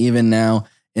 and even now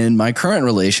in my current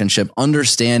relationship,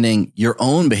 understanding your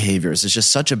own behaviors is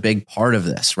just such a big part of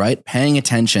this, right? Paying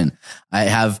attention. I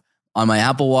have on my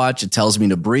Apple Watch, it tells me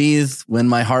to breathe when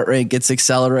my heart rate gets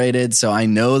accelerated. So I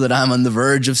know that I'm on the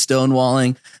verge of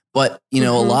stonewalling. But, a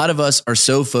lot of us are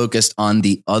so focused on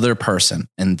the other person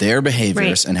and their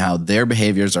behaviors and how their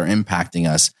behaviors are impacting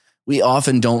us. We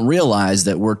often don't realize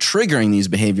that we're triggering these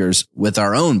behaviors with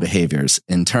our own behaviors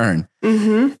in turn.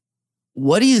 Mm-hmm.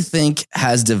 What do you think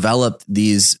has developed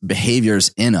these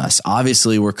behaviors in us?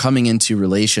 Obviously, we're coming into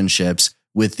relationships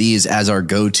with these as our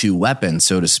go-to weapon,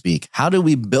 so to speak. How do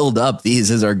we build up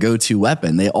these as our go-to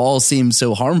weapon? They all seem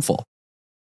so harmful.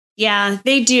 Yeah,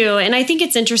 they do. And I think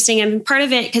it's interesting. And part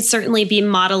of it could certainly be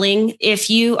modeling. If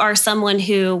you are someone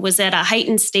who was at a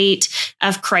heightened state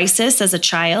of crisis as a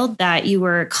child, that you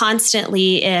were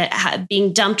constantly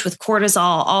being dumped with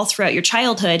cortisol all throughout your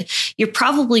childhood, you're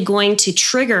probably going to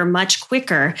trigger much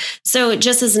quicker. So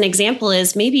just as an example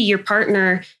is maybe your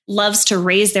partner loves to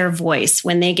raise their voice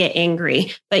when they get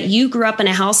angry, but you grew up in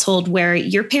a household where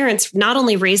your parents not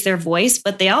only raise their voice,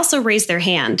 but they also raise their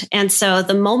hand. And so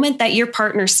the moment that your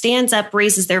partner stands up,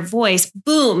 raises their voice,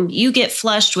 boom, you get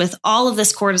flushed with all of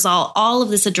this cortisol, all of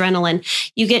this adrenaline,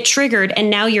 you get triggered, and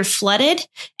now you're flooded.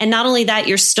 And not only that,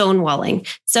 you're stonewalling.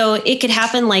 So it could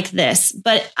happen like this,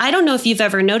 but I don't know if you've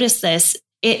ever noticed this.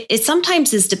 It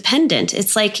sometimes is dependent.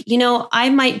 It's like, I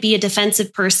might be a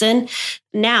defensive person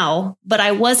now, but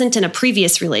I wasn't in a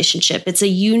previous relationship. It's a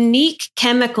unique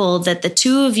chemical that the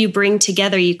two of you bring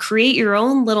together. You create your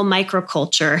own little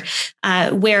microculture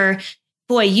where,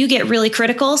 boy, you get really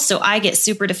critical. So I get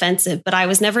super defensive, but I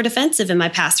was never defensive in my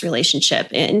past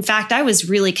relationship. In fact, I was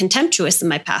really contemptuous in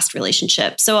my past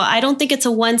relationship. So I don't think it's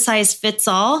a one size fits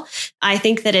all. I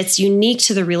think that it's unique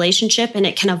to the relationship and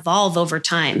it can evolve over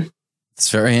time. It's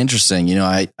very interesting.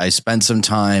 I spent some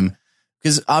time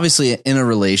because obviously in a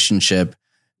relationship,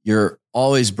 you're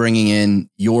always bringing in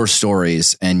your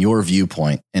stories and your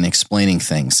viewpoint and explaining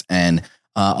things. And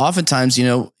oftentimes,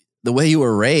 the way you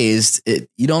were raised,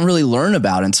 you don't really learn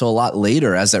about until a lot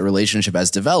later as that relationship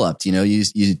has developed.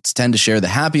 You tend to share the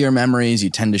happier memories. You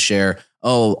tend to share,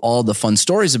 all the fun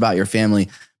stories about your family.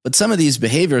 But some of these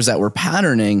behaviors that we're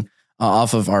patterning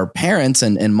off of our parents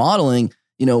and modeling,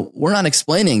 we're not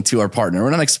explaining to our partner.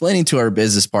 We're not explaining to our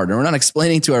business partner. We're not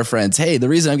explaining to our friends, hey, the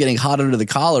reason I'm getting hot under the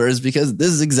collar is because this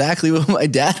is exactly what my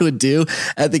dad would do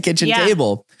at the kitchen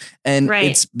table. And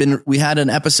we had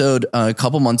an episode a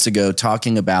couple months ago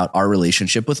talking about our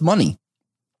relationship with money.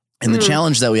 And the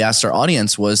challenge that we asked our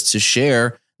audience was to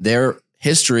share their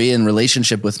history and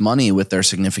relationship with money with their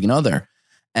significant other.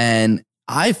 And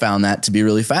I found that to be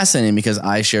really fascinating because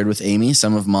I shared with Amy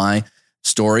some of my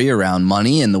story around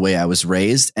money and the way I was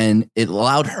raised, and it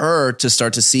allowed her to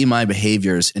start to see my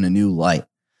behaviors in a new light.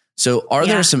 So are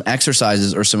there some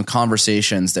exercises or some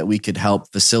conversations that we could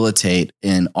help facilitate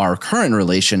in our current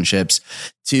relationships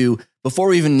to, before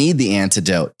we even need the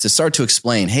antidote, to start to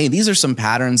explain, hey, these are some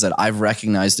patterns that I've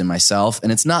recognized in myself,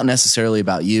 and it's not necessarily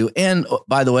about you. And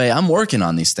by the way, I'm working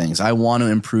on these things. I want to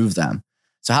improve them.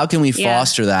 So how can we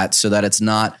foster that so that it's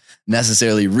not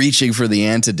necessarily reaching for the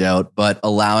antidote, but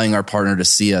allowing our partner to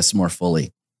see us more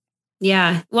fully?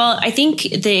 Yeah. Well, I think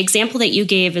the example that you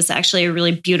gave is actually a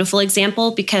really beautiful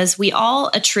example because we all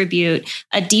attribute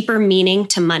a deeper meaning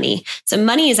to money. So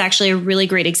money is actually a really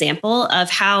great example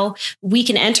of how we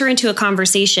can enter into a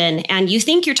conversation and you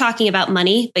think you're talking about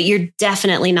money, but you're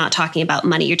definitely not talking about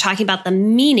money. You're talking about the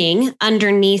meaning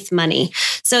underneath money.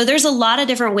 So there's a lot of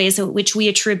different ways in which we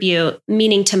attribute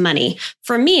meaning to money.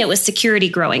 For me, it was security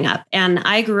growing up. And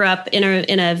I grew up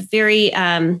in a very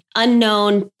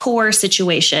unknown, poor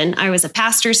situation. I was a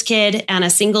pastor's kid and a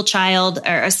single child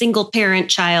or a single parent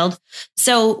child.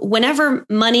 So whenever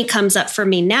money comes up for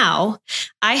me now,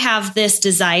 I have this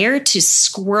desire to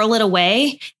squirrel it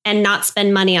away and not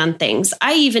spend money on things.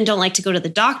 I even don't like to go to the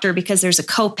doctor because there's a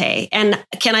copay. And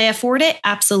can I afford it?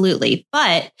 Absolutely.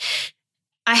 But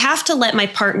I have to let my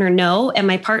partner know, and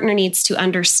my partner needs to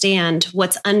understand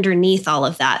what's underneath all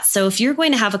of that. So if you're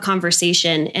going to have a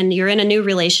conversation and you're in a new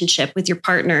relationship with your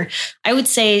partner, I would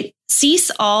say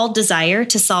cease all desire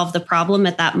to solve the problem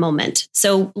at that moment.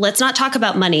 So let's not talk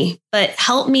about money, but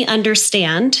help me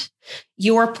understand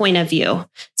your point of view.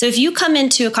 So if you come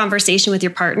into a conversation with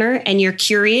your partner and you're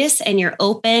curious and you're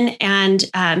open and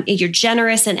you're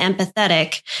generous and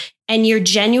empathetic, and you're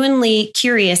genuinely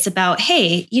curious about,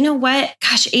 hey, you know what?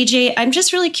 Gosh, AJ, I'm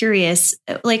just really curious.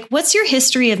 Like, what's your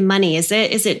history of money? Is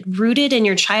it rooted in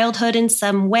your childhood in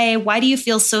some way? Why do you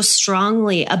feel so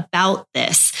strongly about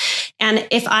this? And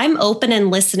if I'm open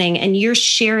and listening and you're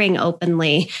sharing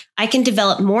openly, I can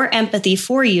develop more empathy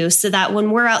for you so that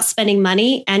when we're out spending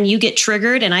money and you get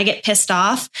triggered and I get pissed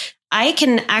off, I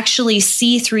can actually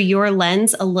see through your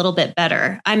lens a little bit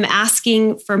better. I'm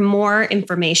asking for more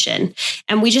information.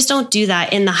 And we just don't do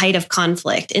that in the height of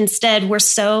conflict. Instead, we're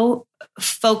so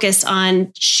focused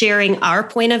on sharing our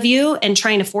point of view and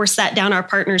trying to force that down our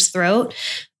partner's throat.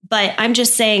 But I'm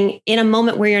just saying, in a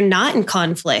moment where you're not in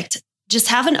conflict, just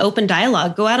have an open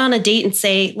dialogue. Go out on a date and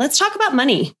say, let's talk about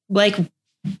money. Like,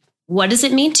 what does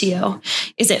it mean to you?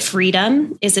 Is it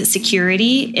freedom? Is it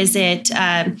security? Does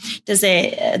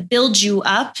it build you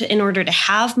up in order to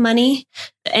have money?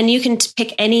 And you can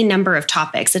pick any number of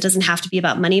topics. It doesn't have to be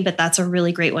about money, but that's a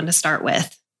really great one to start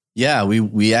with. Yeah,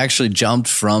 we actually jumped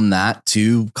from that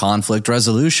to conflict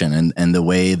resolution and the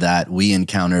way that we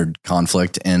encountered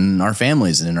conflict in our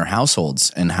families and in our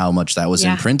households and how much that was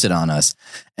imprinted on us.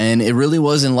 And it really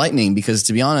was enlightening because,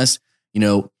 to be honest,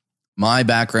 my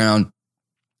background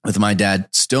with my dad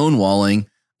stonewalling,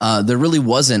 there really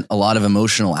wasn't a lot of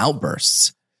emotional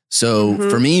outbursts. So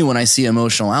for me, when I see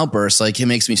emotional outbursts, like, it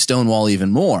makes me stonewall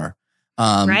even more.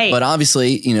 But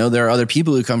obviously, there are other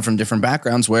people who come from different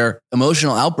backgrounds where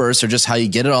emotional outbursts are just how you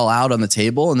get it all out on the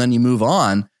table and then you move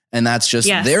on. And that's just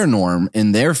their norm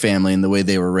in their family and the way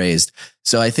they were raised.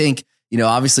 So I think,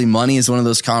 obviously money is one of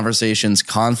those conversations,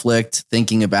 conflict,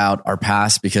 thinking about our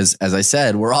past, because as I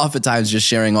said, we're oftentimes just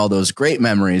sharing all those great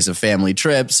memories of family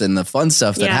trips and the fun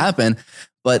stuff that happened.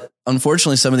 But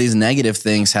unfortunately, some of these negative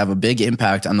things have a big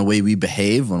impact on the way we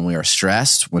behave when we are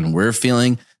stressed, when we're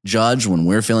feeling judged, when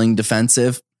we're feeling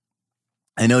defensive.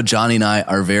 I know Johnny and I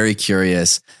are very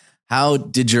curious. How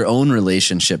did your own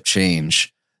relationship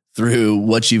change through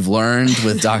what you've learned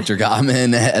with Dr.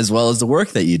 Gottman as well as the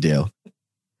work that you do?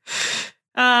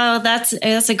 Oh, that's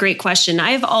a great question.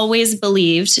 I've always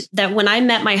believed that when I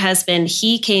met my husband,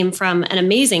 he came from an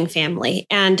amazing family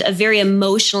and a very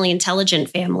emotionally intelligent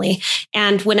family.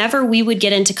 And whenever we would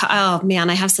get into,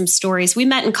 I have some stories. We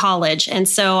met in college. And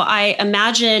so I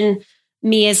imagine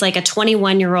me as like a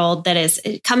 21-year-old that is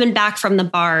coming back from the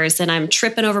bars and I'm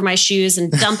tripping over my shoes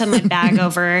and dumping my bag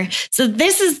over. So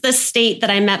this is the state that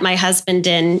I met my husband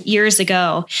in years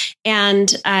ago.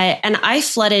 And I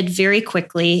flooded very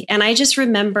quickly. And I just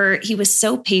remember he was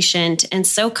so patient and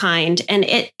so kind. And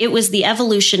it was the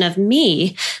evolution of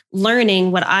me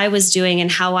learning what I was doing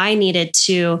and how I needed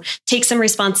to take some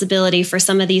responsibility for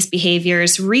some of these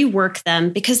behaviors, rework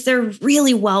them, because they're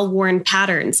really well-worn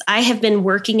patterns. I have been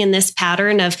working in this pattern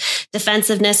pattern of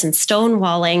defensiveness and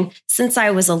stonewalling since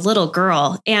I was a little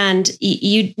girl. And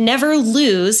you never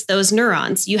lose those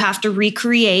neurons. You have to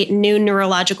recreate new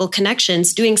neurological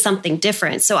connections doing something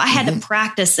different. So I had to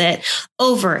practice it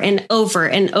over and over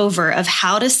and over of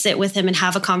how to sit with him and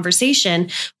have a conversation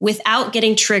without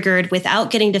getting triggered,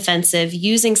 without getting defensive,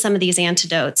 using some of these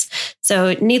antidotes.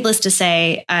 So needless to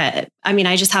say, I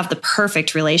just have the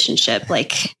perfect relationship.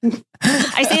 Like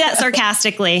I say that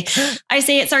sarcastically. I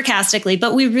say it sarcastically,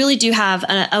 but we really do have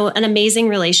an amazing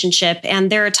relationship.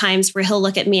 And there are times where he'll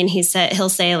look at me and he'll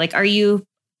say like, are you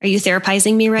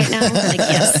therapizing me right now? Like,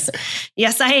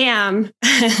 yes, I am.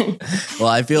 Well,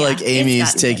 I feel like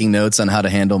Amy's taking notes on how to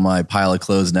handle my pile of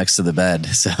clothes next to the bed.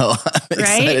 So I'm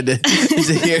excited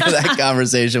to hear that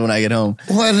conversation when I get home.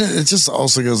 Well, and it just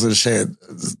also goes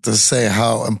to say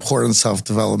how important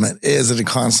self-development is, and you're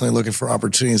constantly looking for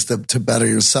opportunities to better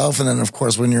yourself. And then, of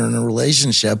course, when you're in a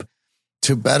relationship,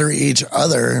 to better each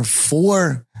other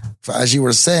for as you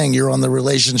were saying, you're on the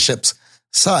relationships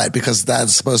side, because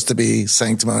that's supposed to be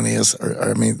sanctimonious,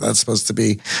 or that's supposed to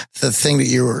be the thing that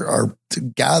you are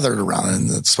gathered around and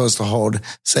that's supposed to hold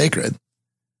sacred.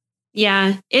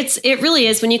 Yeah, it really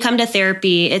is. When you come to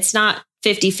therapy, it's not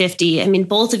 50-50. I mean,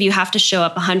 both of you have to show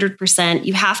up 100%.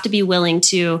 You have to be willing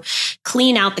to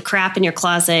clean out the crap in your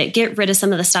closet, get rid of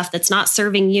some of the stuff that's not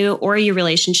serving you or your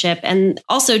relationship, and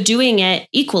also doing it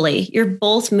equally. You're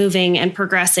both moving and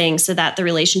progressing so that the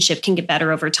relationship can get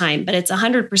better over time. But it's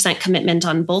 100% commitment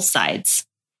on both sides.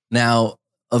 Now,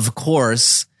 of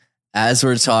course, as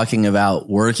we're talking about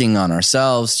working on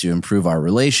ourselves to improve our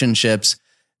relationships,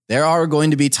 there are going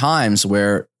to be times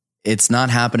where it's not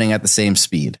happening at the same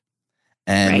speed.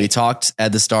 And we talked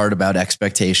at the start about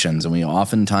expectations, and we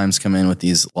oftentimes come in with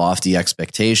these lofty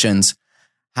expectations.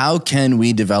 How can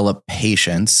we develop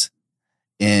patience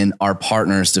in our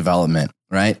partner's development,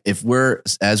 right? If we're,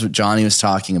 as what Johnny was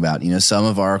talking about, some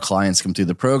of our clients come through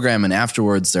the program and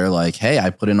afterwards they're like, hey,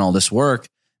 I put in all this work.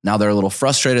 Now they're a little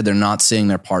frustrated. They're not seeing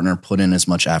their partner put in as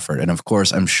much effort. And of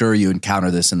course, I'm sure you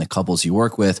encounter this in the couples you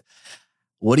work with.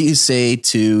 What do you say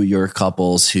to your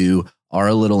couples who are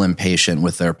a little impatient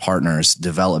with their partner's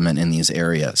development in these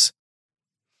areas?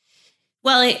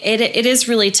 Well, it is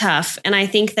really tough. And I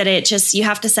think that you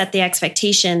have to set the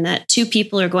expectation that two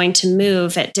people are going to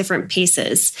move at different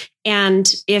paces.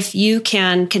 And if you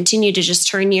can continue to just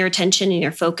turn your attention and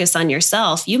your focus on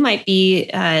yourself, you might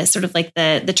be sort of like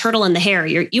the turtle and the hare.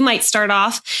 You might start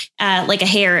off like a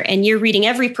hare and you're reading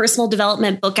every personal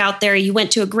development book out there. You went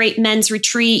to a great men's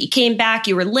retreat. You came back,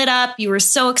 you were lit up. You were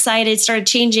so excited, started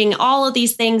changing all of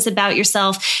these things about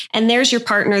yourself. And there's your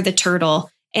partner, the turtle.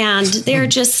 And they're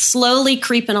just slowly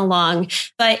creeping along.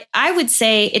 But I would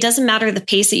say it doesn't matter the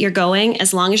pace that you're going,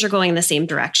 as long as you're going in the same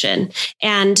direction.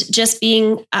 And just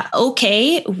being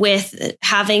okay with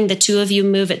having the two of you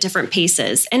move at different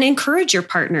paces and encourage your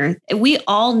partner. We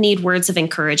all need words of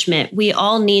encouragement. We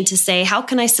all need to say, how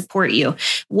can I support you?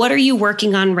 What are you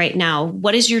working on right now?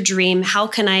 What is your dream? How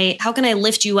can I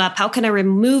lift you up? How can I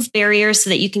remove barriers so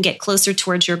that you can get closer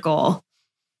towards your goal?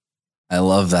 I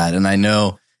love that. And I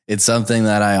know it's something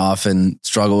that I often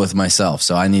struggle with myself.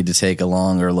 So I need to take a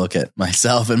longer look at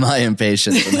myself and my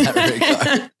impatience in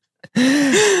that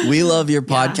regard. We love your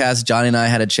podcast. Johnny and I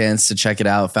had a chance to check it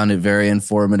out, found it very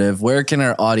informative. Where can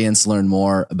our audience learn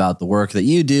more about the work that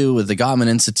you do with the Gottman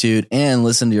Institute and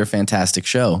listen to your fantastic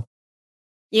show?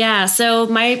 Yeah. So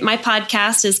my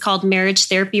podcast is called Marriage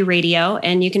Therapy Radio,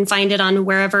 and you can find it on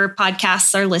wherever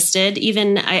podcasts are listed.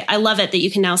 Even I love it that you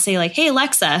can now say like, hey,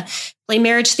 Alexa, play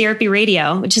Marriage Therapy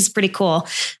Radio, which is pretty cool.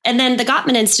 And then the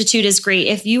Gottman Institute is great.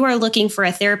 If you are looking for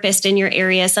a therapist in your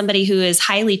area, somebody who is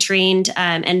highly trained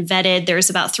and vetted, there's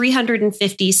about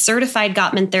 350 certified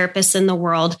Gottman therapists in the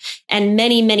world and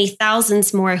many, many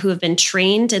thousands more who have been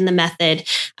trained in the method.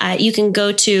 You can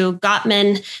go to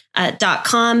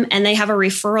Gottman.com and they have a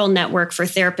referral network for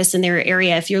therapists in their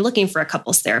area if you're looking for a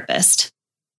couples therapist.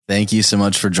 Thank you so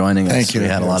much for joining us. Thank you. We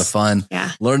had a lot of fun.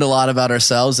 Yeah. Learned a lot about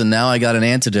ourselves, and now I got an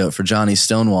antidote for Johnny's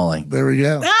stonewalling. There we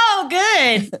go. Oh,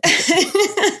 good.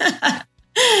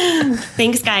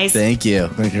 Thanks, guys. Thank you.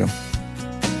 Thank you.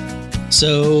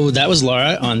 So that was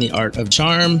Laura on The Art of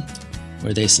Charm,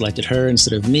 where they selected her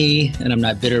instead of me, and I'm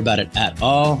not bitter about it at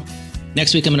all.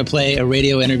 Next week, I'm going to play a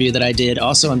radio interview that I did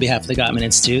also on behalf of the Gottman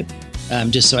Institute,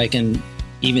 just so I can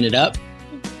even it up.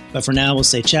 But for now, we'll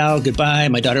say ciao, goodbye.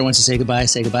 My daughter wants to say goodbye.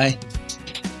 Say goodbye.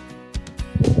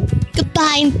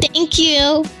 Goodbye and thank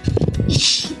you.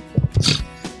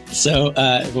 So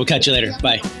we'll catch you later.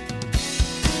 Bye.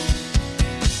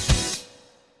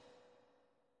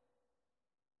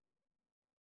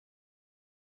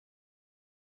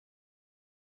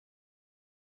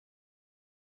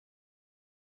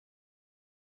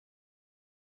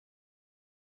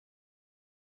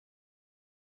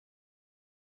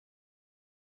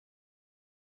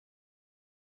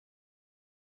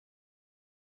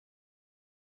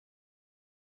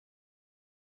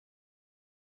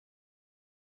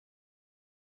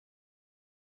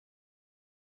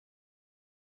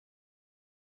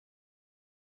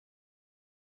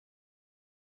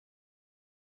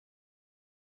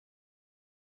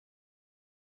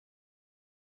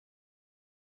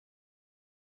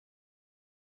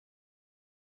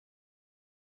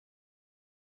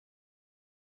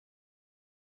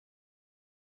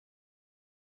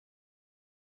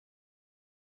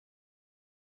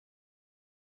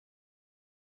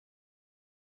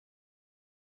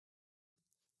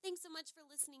 Thanks so much for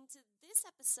listening to this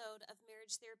episode of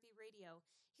Marriage Therapy Radio.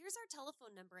 Here's our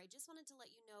telephone number. I just wanted to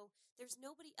let you know there's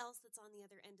nobody else that's on the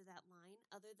other end of that line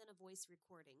other than a voice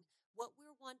recording. What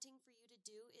we're wanting for you to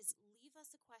do is leave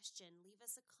us a question, leave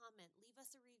us a comment, leave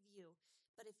us a review.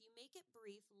 But if you make it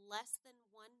brief, less than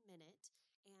 1 minute,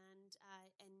 and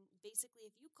basically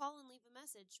if you call and leave a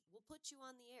message, we'll put you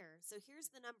on the air. So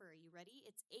here's the number. Are you ready?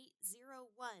 It's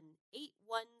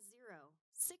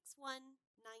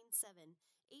 801-810-6197.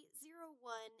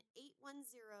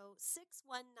 801-810-6197.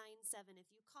 If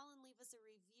you call and leave us a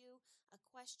review, a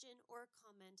question, or a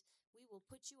comment, we will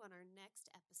put you on our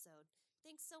next episode.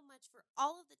 Thanks so much for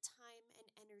all of the time and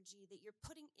energy that you're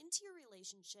putting into your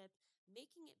relationship,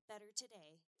 making it better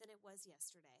today than it was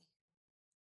yesterday.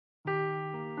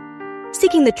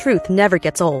 Seeking the truth never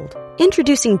gets old.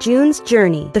 Introducing June's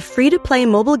Journey, the free-to-play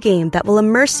mobile game that will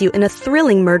immerse you in a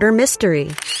thrilling murder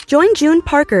mystery. Join June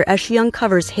Parker as she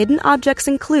uncovers hidden objects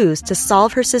and clues to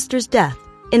solve her sister's death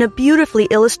in a beautifully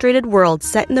illustrated world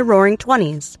set in the Roaring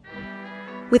 20s.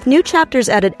 With new chapters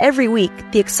added every week,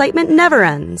 the excitement never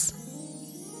ends.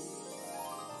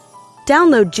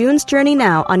 Download June's Journey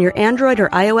now on your Android or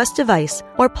iOS device,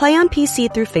 or play on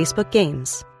PC through Facebook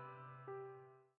Games.